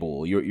and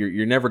Man-Bull.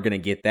 You're never going to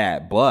get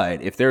that.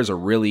 But if there's a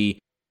really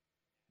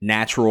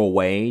natural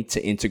way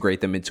to integrate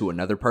them into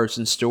another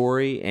person's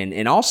story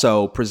and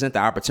also present the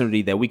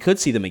opportunity that we could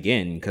see them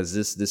again, because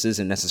this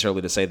isn't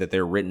necessarily to say that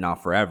they're written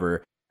off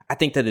forever. I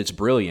think that it's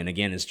brilliant.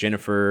 Again, as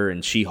Jennifer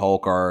and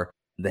She-Hulk are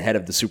the head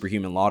of the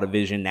Superhuman Law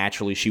Division,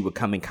 naturally she would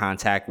come in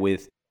contact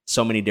with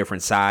so many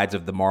different sides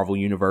of the Marvel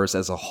Universe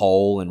as a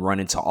whole and run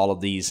into all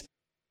of these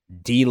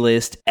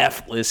D-list,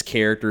 F-list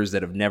characters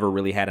that have never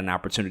really had an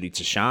opportunity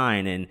to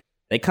shine. And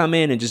they come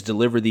in and just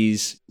deliver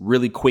these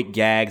really quick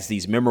gags,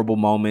 these memorable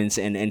moments,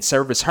 and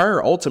service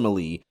her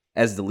ultimately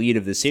as the lead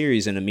of the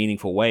series in a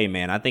meaningful way,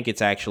 man. I think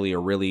it's actually a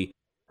really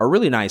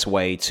nice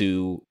way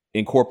to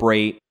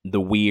incorporate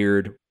the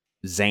weird,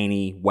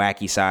 zany,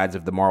 wacky sides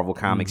of the Marvel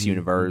Comics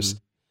universe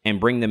and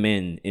bring them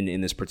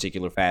in this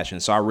particular fashion.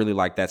 So I really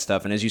like that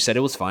stuff. And as you said, it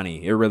was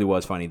funny. It really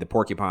was funny. The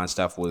Porcupine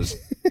stuff was,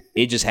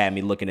 it just had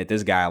me looking at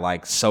this guy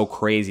like so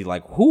crazy.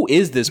 Like, who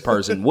is this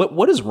person?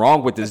 What is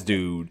wrong with this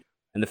dude?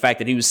 And the fact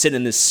that he was sitting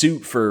in this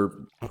suit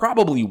for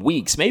probably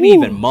weeks, maybe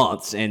even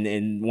months.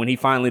 And when he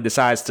finally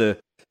decides to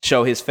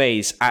show his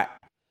face,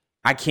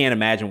 I can't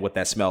imagine what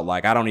that smelled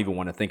like. I don't even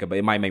want to think about it.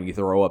 It might make me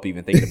throw up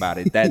even thinking about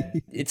it. That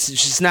it's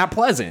just not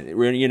pleasant,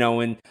 you know,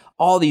 and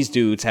all these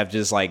dudes have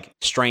just like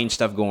strange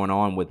stuff going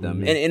on with them.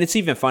 And it's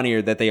even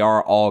funnier that they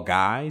are all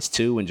guys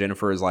too. And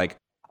Jennifer is like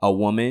a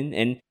woman.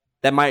 And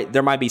there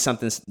might be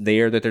something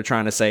there that they're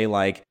trying to say,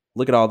 like,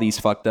 look at all these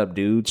fucked up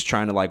dudes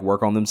trying to like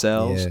work on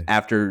themselves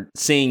after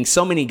seeing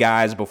so many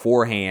guys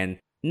beforehand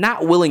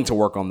not willing to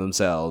work on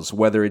themselves,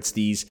 whether it's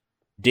these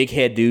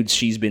dickhead dudes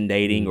she's been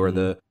dating or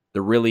the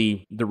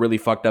really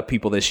fucked up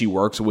people that she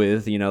works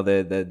with, you know,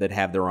 that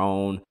have their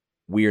own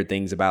weird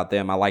things about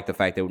them. I like the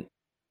fact that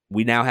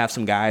we now have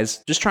some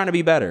guys just trying to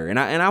be better. And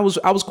I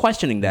was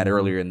questioning that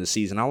earlier in the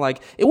season. I like,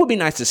 it would be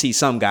nice to see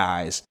some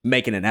guys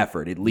making an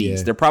effort at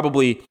least.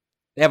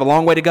 They have a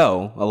long way to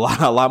go, a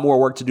lot more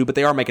work to do, but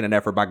they are making an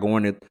effort by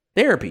going to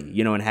therapy,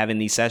 you know, and having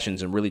these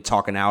sessions and really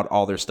talking out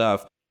all their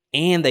stuff.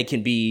 And they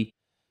can be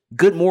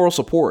good moral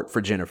support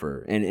for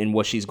Jennifer and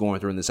what she's going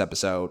through in this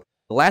episode.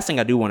 The last thing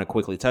I do want to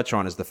quickly touch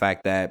on is the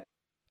fact that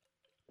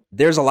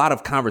there's a lot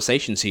of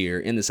conversations here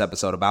in this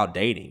episode about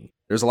dating.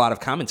 There's a lot of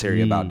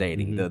commentary about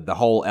dating, the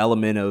whole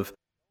element of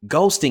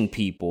ghosting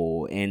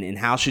people and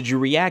how should you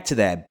react to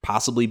that,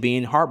 possibly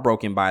being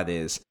heartbroken by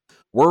this.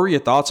 what were your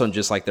thoughts on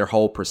just like their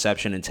whole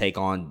perception and take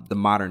on the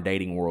modern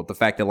dating world? The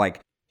fact that like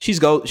she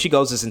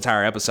goes this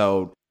entire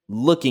episode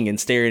looking and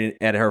staring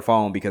at her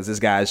phone because this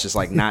guy is just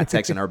like not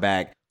texting her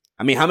back.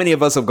 I mean, how many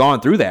of us have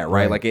gone through that,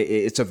 right? Like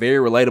it's a very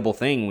relatable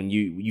thing when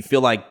you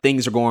feel like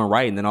things are going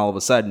right and then all of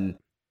a sudden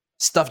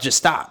stuff just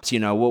stops. You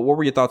know, what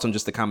were your thoughts on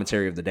just the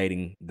commentary of the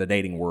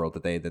dating world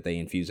that they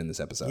infuse in this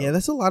episode? Yeah,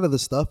 that's a lot of the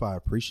stuff I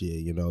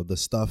appreciate. You know, the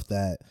stuff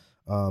that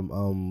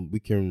we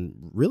can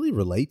really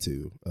relate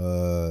to.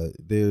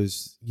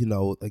 There's, you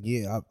know,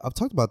 again, I've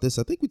talked about this.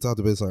 I think we talked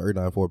about this on Earth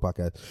 94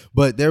 podcast,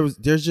 but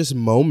there's just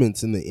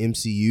moments in the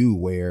MCU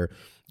where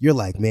you're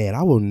like, man,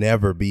 I will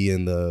never be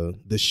in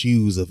the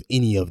shoes of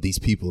any of these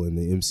people in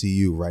the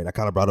MCU, right? I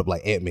kind of brought up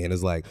like Ant-Man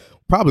is like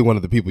probably one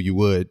of the people you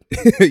would,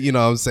 you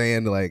know what I'm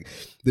saying? Like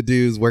the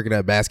dude's working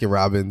at Baskin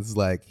Robbins,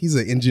 like he's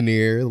an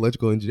engineer,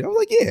 electrical engineer. I was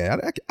like, yeah,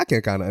 I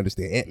can kind of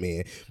understand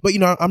Ant-Man. But, you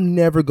know, I'm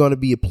never going to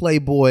be a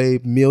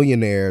playboy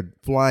millionaire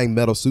flying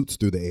metal suits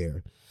through the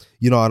air.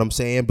 You know what I'm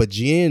saying? But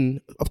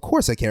Jen, of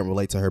course I can't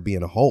relate to her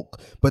being a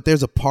Hulk, but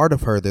there's a part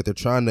of her that they're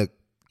trying to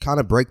kind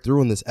of break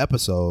through in this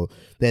episode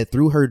that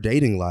through her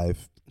dating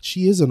life,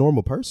 she is a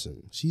normal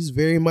person. She's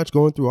very much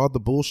going through all the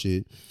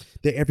bullshit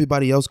that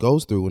everybody else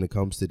goes through when it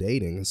comes to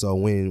dating. And so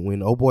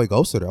when oh boy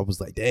ghosted her, I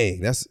was like, dang,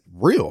 that's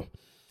real.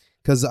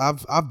 Because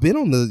I've been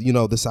on the, you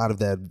know, the side of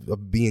that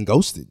of being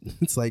ghosted.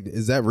 It's like,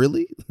 is that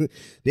really?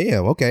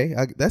 Damn, okay,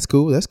 that's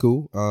cool.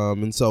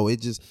 And so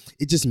it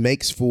just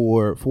makes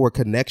for a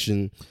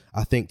connection,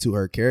 I think, to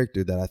her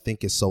character that I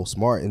think is so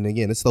smart. And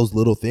again, it's those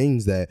little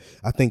things that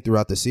I think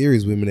throughout the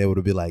series we've been able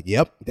to be like,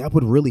 yep, that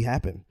would really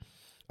happen.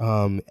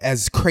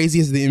 As crazy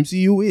as the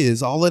MCU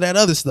is, all of that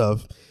other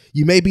stuff,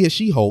 you may be a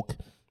She-Hulk,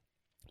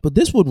 but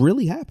this would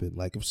really happen.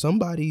 Like if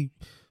somebody,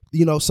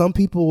 you know, some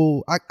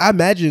people, I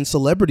imagine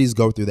celebrities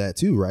go through that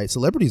too, right?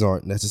 Celebrities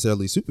aren't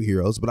necessarily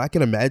superheroes, but I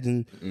can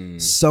imagine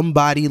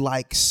somebody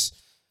likes,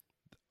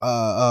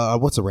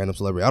 what's a random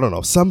celebrity? I don't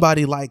know.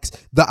 Somebody likes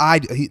the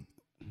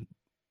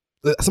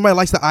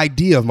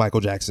idea of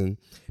Michael Jackson,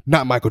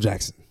 not Michael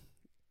Jackson.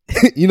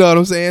 You know what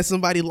I'm saying?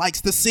 Somebody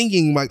likes the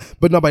singing,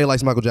 but nobody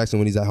likes Michael Jackson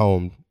when he's at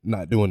home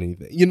not doing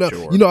anything. You know,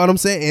 sure. You know what I'm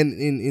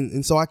saying?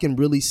 And so I can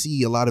really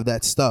see a lot of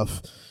that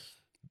stuff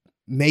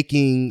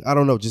making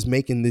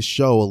this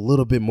show a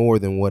little bit more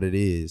than what it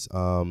is.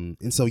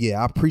 And so,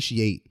 yeah, I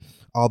appreciate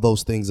all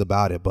those things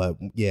about it. But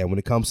yeah, when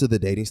it comes to the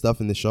dating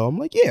stuff in the show, I'm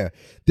like, yeah,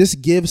 this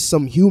gives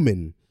some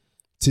human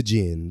to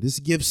Jen. This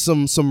gives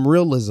some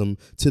realism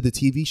to the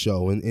TV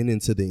show and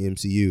into the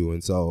MCU.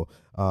 And so,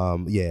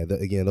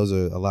 again, those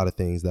are a lot of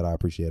things that I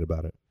appreciate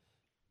about it.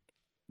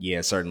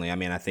 Yeah, certainly. I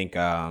mean, I think,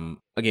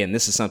 again,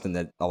 this is something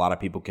that a lot of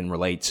people can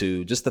relate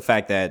to. Just the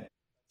fact that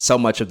so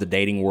much of the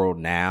dating world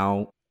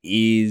now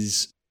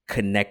is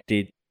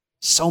connected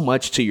so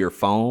much to your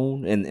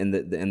phone and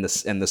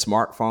the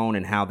smartphone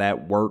and how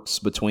that works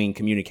between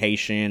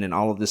communication and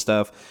all of this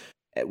stuff.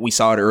 We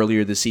saw it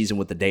earlier this season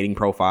with the dating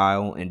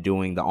profile and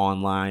doing the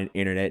online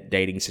internet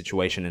dating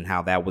situation and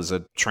how that was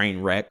a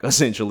train wreck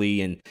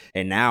essentially.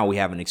 And now we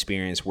have an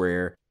experience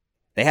where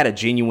they had a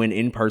genuine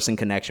in-person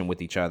connection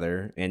with each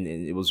other and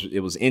it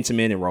was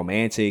intimate and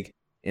romantic.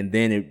 And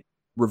then it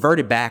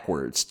reverted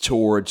backwards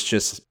towards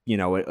just, you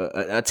know,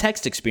 a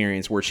text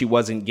experience where she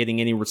wasn't getting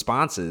any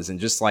responses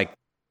and just like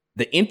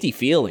the empty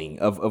feeling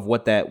of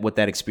what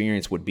that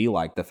experience would be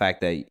like. The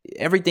fact that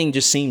everything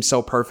just seems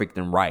so perfect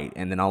and right.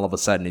 And then all of a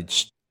sudden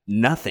it's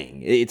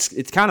nothing. It's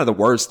kind of the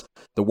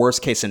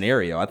worst case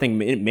scenario. I think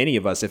many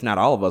of us, if not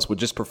all of us, would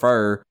just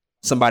prefer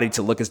somebody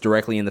to look us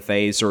directly in the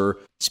face or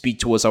speak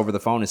to us over the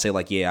phone and say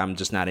like, yeah, I'm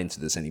just not into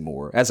this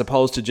anymore. As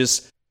opposed to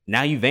just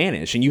now you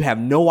vanish and you have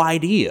no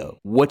idea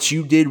what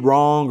you did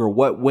wrong or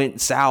what went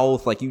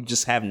south. Like you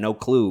just have no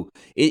clue.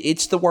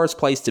 It's the worst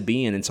place to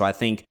be in. And so I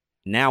think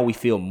now we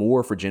feel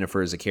more for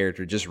Jennifer as a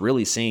character, just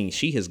really seeing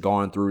she has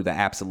gone through the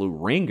absolute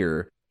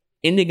ringer,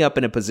 ending up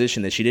in a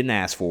position that she didn't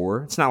ask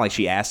for. It's not like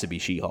she asked to be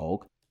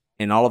She-Hulk.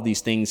 And all of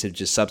these things have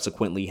just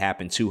subsequently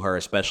happened to her,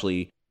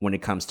 especially when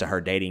it comes to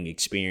her dating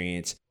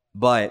experience.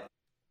 But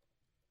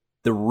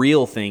the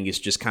real thing is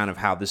just kind of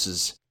how this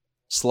is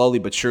slowly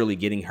but surely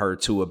getting her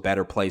to a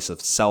better place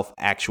of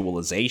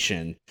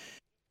self-actualization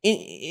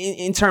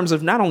in terms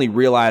of not only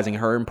realizing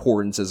her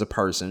importance as a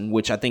person,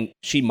 which I think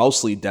she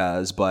mostly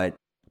does, but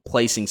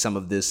placing some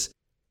of this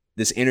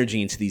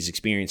energy into these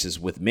experiences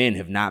with men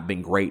have not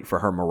been great for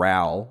her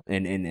morale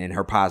and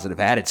her positive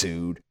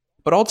attitude.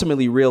 But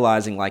ultimately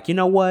realizing like, you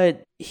know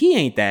what, it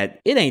ain't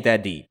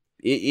that deep.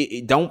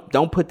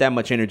 Don't put that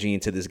much energy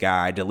into this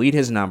guy. Delete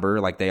his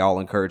number, like they all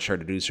encourage her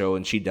to do so,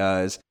 and she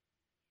does.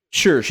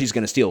 Sure, she's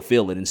going to still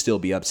feel it and still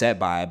be upset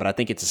by it, but I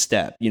think it's a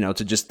step, you know,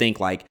 to just think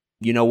like,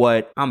 you know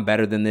what, I'm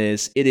better than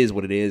this. It is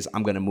what it is.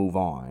 I'm going to move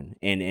on,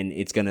 and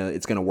it's going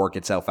to work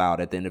itself out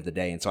at the end of the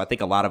day. And so I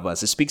think it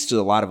speaks to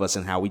a lot of us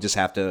and how we just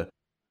have to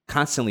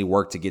constantly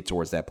work to get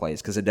towards that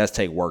place, because it does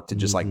take work to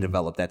just like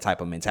develop that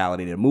type of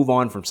mentality to move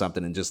on from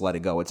something and just let it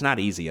go. It's not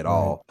easy at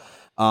all.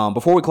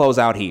 Before we close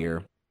out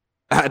here,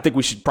 I think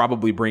we should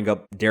probably bring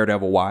up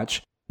Daredevil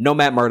watch. No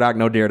Matt Murdock,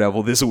 no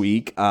Daredevil this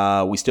week.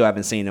 We still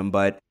haven't seen him,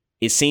 but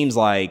it seems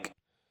like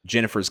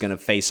Jennifer's going to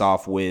face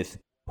off with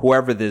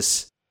whoever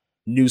this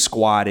new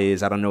squad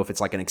is. I don't know if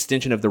it's like an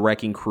extension of the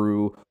Wrecking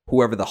Crew,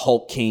 whoever the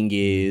Hulk King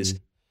is.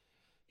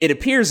 It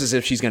appears as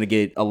if she's going to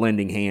get a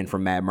lending hand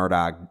from Matt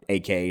Murdock,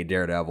 aka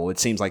Daredevil. It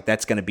seems like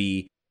that's going to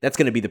be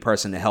the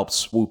person to help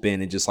swoop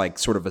in and just like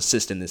sort of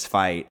assist in this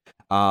fight.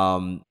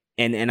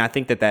 And I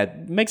think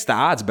that makes the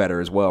odds better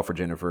as well for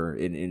Jennifer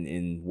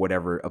in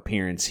whatever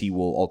appearance he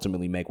will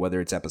ultimately make,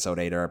 whether it's episode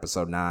 8 or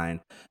episode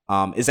 9.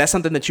 Is that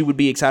something that you would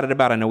be excited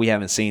about? I know we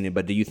haven't seen it,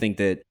 but do you think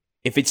that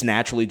if it's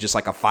naturally just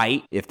like a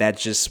fight, if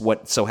that's just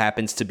what so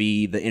happens to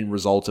be the end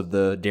result of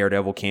the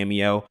Daredevil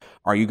cameo,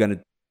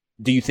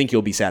 do you think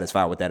you'll be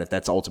satisfied with that if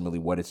that's ultimately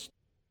what it's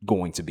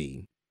going to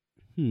be?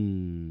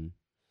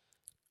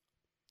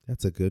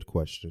 That's a good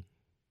question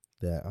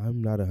that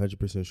I'm not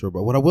 100% sure.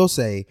 But what I will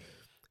say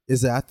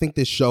is that I think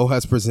this show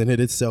has presented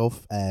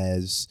itself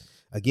as,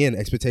 again,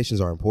 expectations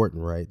are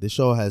important, right? This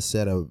show has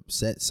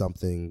set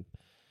something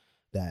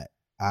that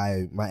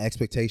my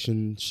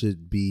expectation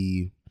should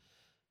be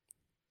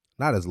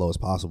not as low as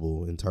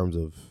possible in terms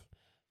of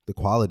the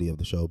quality of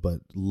the show, but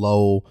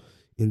low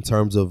in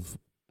terms of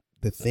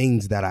the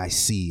things that I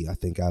see, I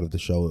think, out of the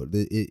show.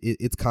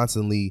 It's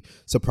constantly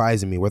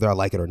surprising me, whether I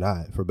like it or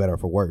not, for better or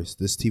for worse.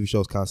 This TV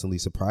show is constantly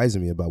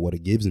surprising me about what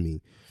it gives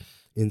me.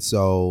 And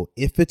so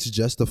if it's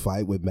just a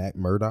fight with Matt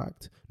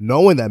Murdock,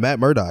 knowing that Matt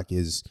Murdock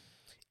is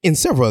in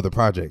several other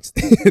projects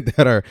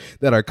that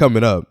are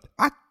coming up,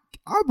 I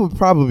would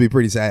probably be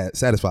pretty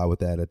satisfied with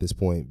that at this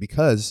point,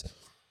 because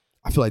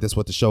I feel like that's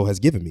what the show has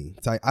given me.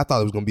 I thought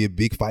it was going to be a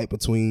big fight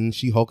between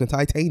She-Hulk and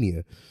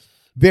Titania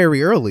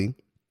very early.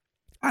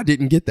 I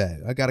didn't get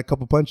that. I got a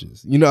couple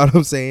punches. You know what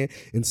I'm saying?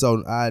 And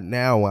so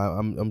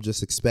I'm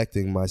just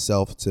expecting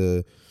myself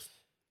to,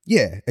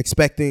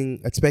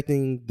 expecting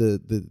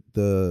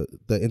the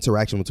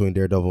interaction between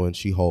Daredevil and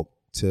She-Hulk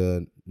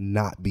to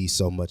not be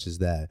so much as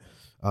that.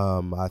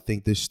 I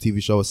think this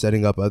TV show is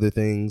setting up other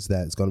things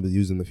that's going to be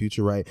used in the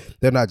future, right?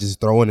 They're not just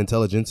throwing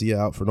Intelligentsia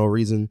out for no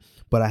reason,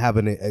 but I have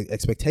an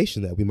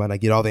expectation that we might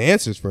not get all the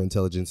answers for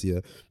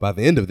Intelligentsia by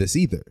the end of this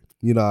either.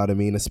 You know what I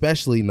mean?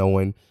 Especially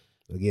knowing,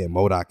 again,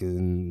 MODOK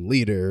and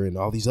Leader and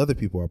all these other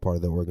people are part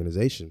of the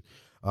organization.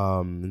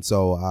 And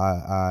so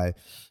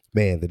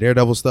the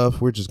Daredevil stuff,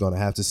 we're just going to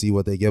have to see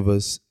what they give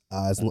us.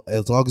 As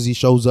long as he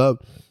shows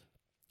up,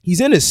 he's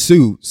in his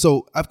suit.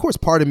 So, of course,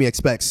 part of me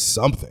expects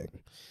something.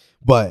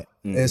 But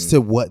as to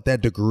what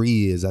that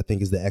degree is, I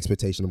think is the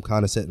expectation. I'm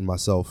kind of setting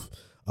myself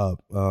up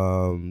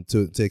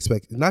to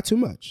expect not too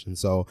much. And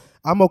so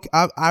I'm okay.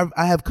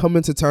 I have come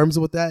into terms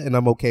with that, and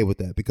I'm okay with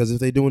that, because if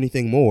they do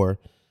anything more,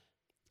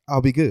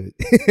 I'll be good.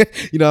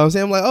 You know what I'm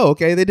saying? I'm like, oh,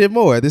 okay, they did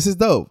more. This is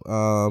dope.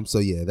 So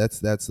yeah,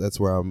 that's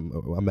where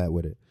I'm at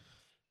with it.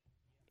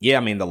 Yeah, I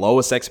mean, the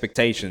lowest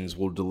expectations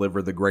will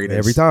deliver the greatest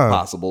every time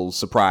possible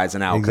surprise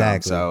and outcome.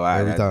 Exactly.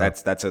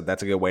 So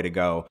that's a good way to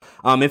go.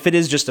 If it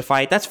is just a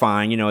fight, that's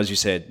fine. You know, as you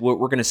said, we're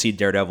going to see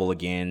Daredevil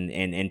again,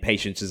 and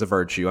patience is a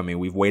virtue. I mean,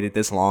 we've waited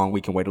this long. We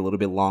can wait a little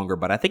bit longer,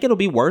 but I think it'll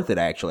be worth it,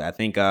 actually. I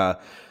think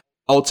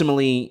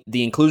ultimately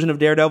the inclusion of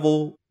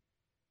Daredevil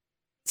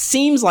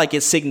seems like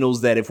it signals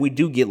that if we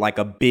do get like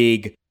a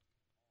big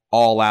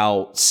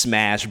all-out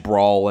smash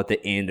brawl at the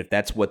end, if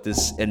that's what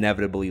this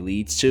inevitably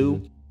leads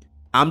to,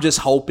 I'm just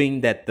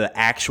hoping that the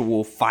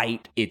actual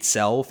fight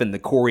itself and the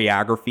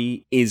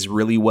choreography is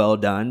really well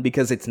done,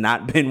 because it's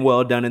not been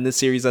well done in this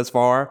series thus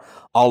far.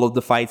 All of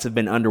the fights have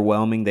been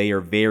underwhelming. They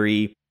are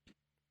very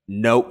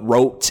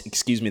rote,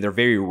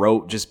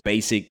 just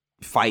basic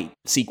fight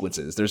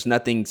sequences. There's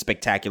nothing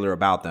spectacular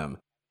about them.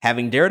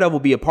 Having Daredevil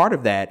be a part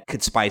of that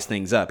could spice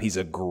things up. He's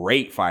a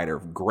great fighter,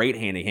 great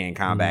hand-to-hand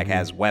combat,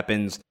 has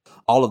weapons,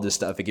 all of this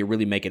stuff. It could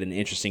really make it an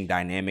interesting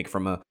dynamic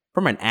from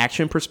an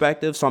action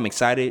perspective. So I'm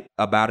excited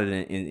about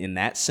it in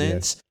that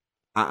sense.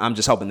 Yeah. I'm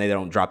just hoping they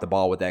don't drop the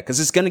ball with that, because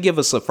it's going to give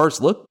us a first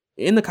look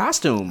in the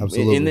costume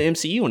in the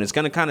MCU, and it's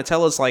going to kind of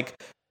tell us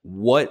like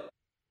what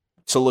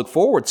to look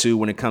forward to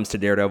when it comes to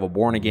Daredevil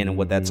Born Again and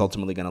what that's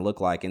ultimately going to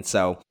look like. And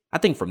so I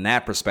think from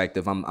that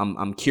perspective,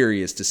 I'm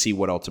curious to see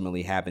what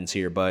ultimately happens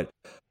here, but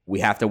we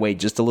have to wait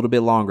just a little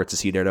bit longer to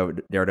see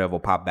Daredevil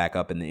pop back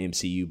up in the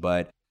MCU.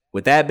 But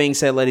with that being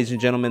said, ladies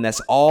and gentlemen, that's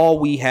all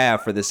we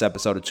have for this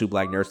episode of Two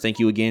Black Nerds. Thank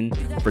you again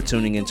for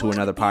tuning into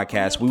another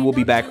podcast. We will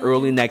be back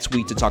early next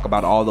week to talk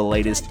about all the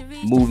latest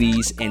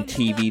movies and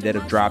TV that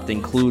have dropped,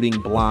 including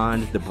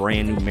Blonde, the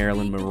brand new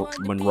Marilyn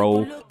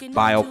Monroe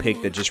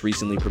biopic that just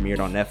recently premiered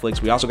on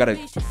Netflix. We also got to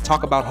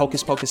talk about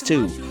Hocus Pocus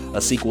 2,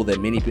 a sequel that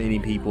many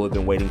people have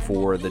been waiting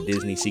for. The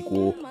Disney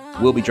sequel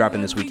will be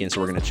dropping this weekend,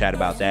 so we're going to chat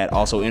about that.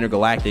 Also,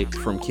 Intergalactic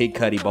from Kid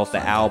Cudi, both the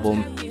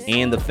album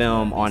and the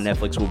film on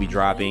Netflix will be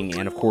dropping.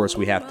 And of course,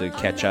 we have to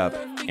catch up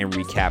and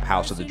recap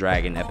House of the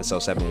Dragon. Episode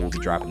 7 will be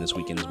dropping this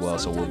weekend as well,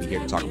 so we'll be here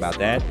to talk about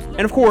that.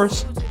 And of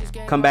course,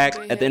 come back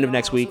at the end of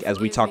next week as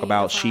we talk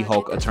about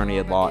She-Hulk Attorney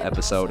at Law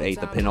Episode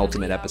 8, the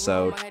penultimate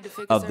episode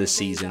of this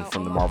season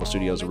from the Marvel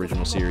Studios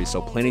original series.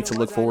 So plenty to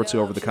look forward to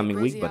over the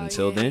coming week, but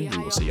until then, we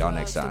will see y'all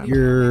next time.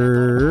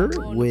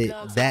 With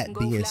that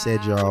being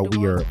said, y'all,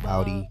 we are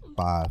outie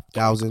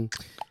 5,000.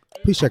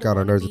 please check out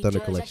our Nerds of Thunder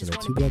collection at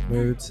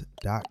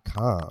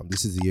twoblacknerds.com.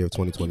 This is the year of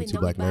 2022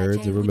 Black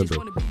Nerds. And remember,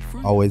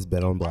 always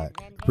bet on black.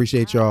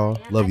 Appreciate y'all.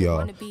 Love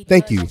y'all.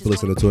 Thank you for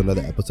listening to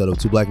another episode of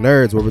Two Black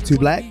Nerds, where we're too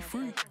black,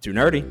 too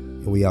nerdy,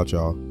 and we out,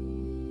 y'all.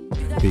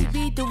 Peace.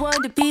 Be the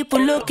one that people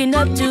looking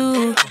up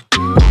to.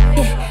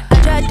 Yeah,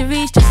 I tried to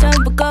reach the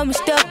sun, but got me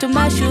stuck to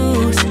my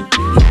shoes.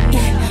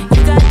 Yeah,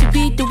 you got to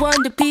be the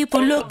one that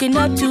people looking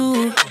up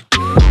to.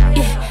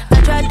 Yeah,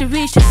 I tried to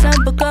reach the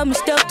sun, but got me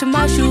stuck to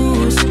my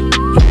shoes.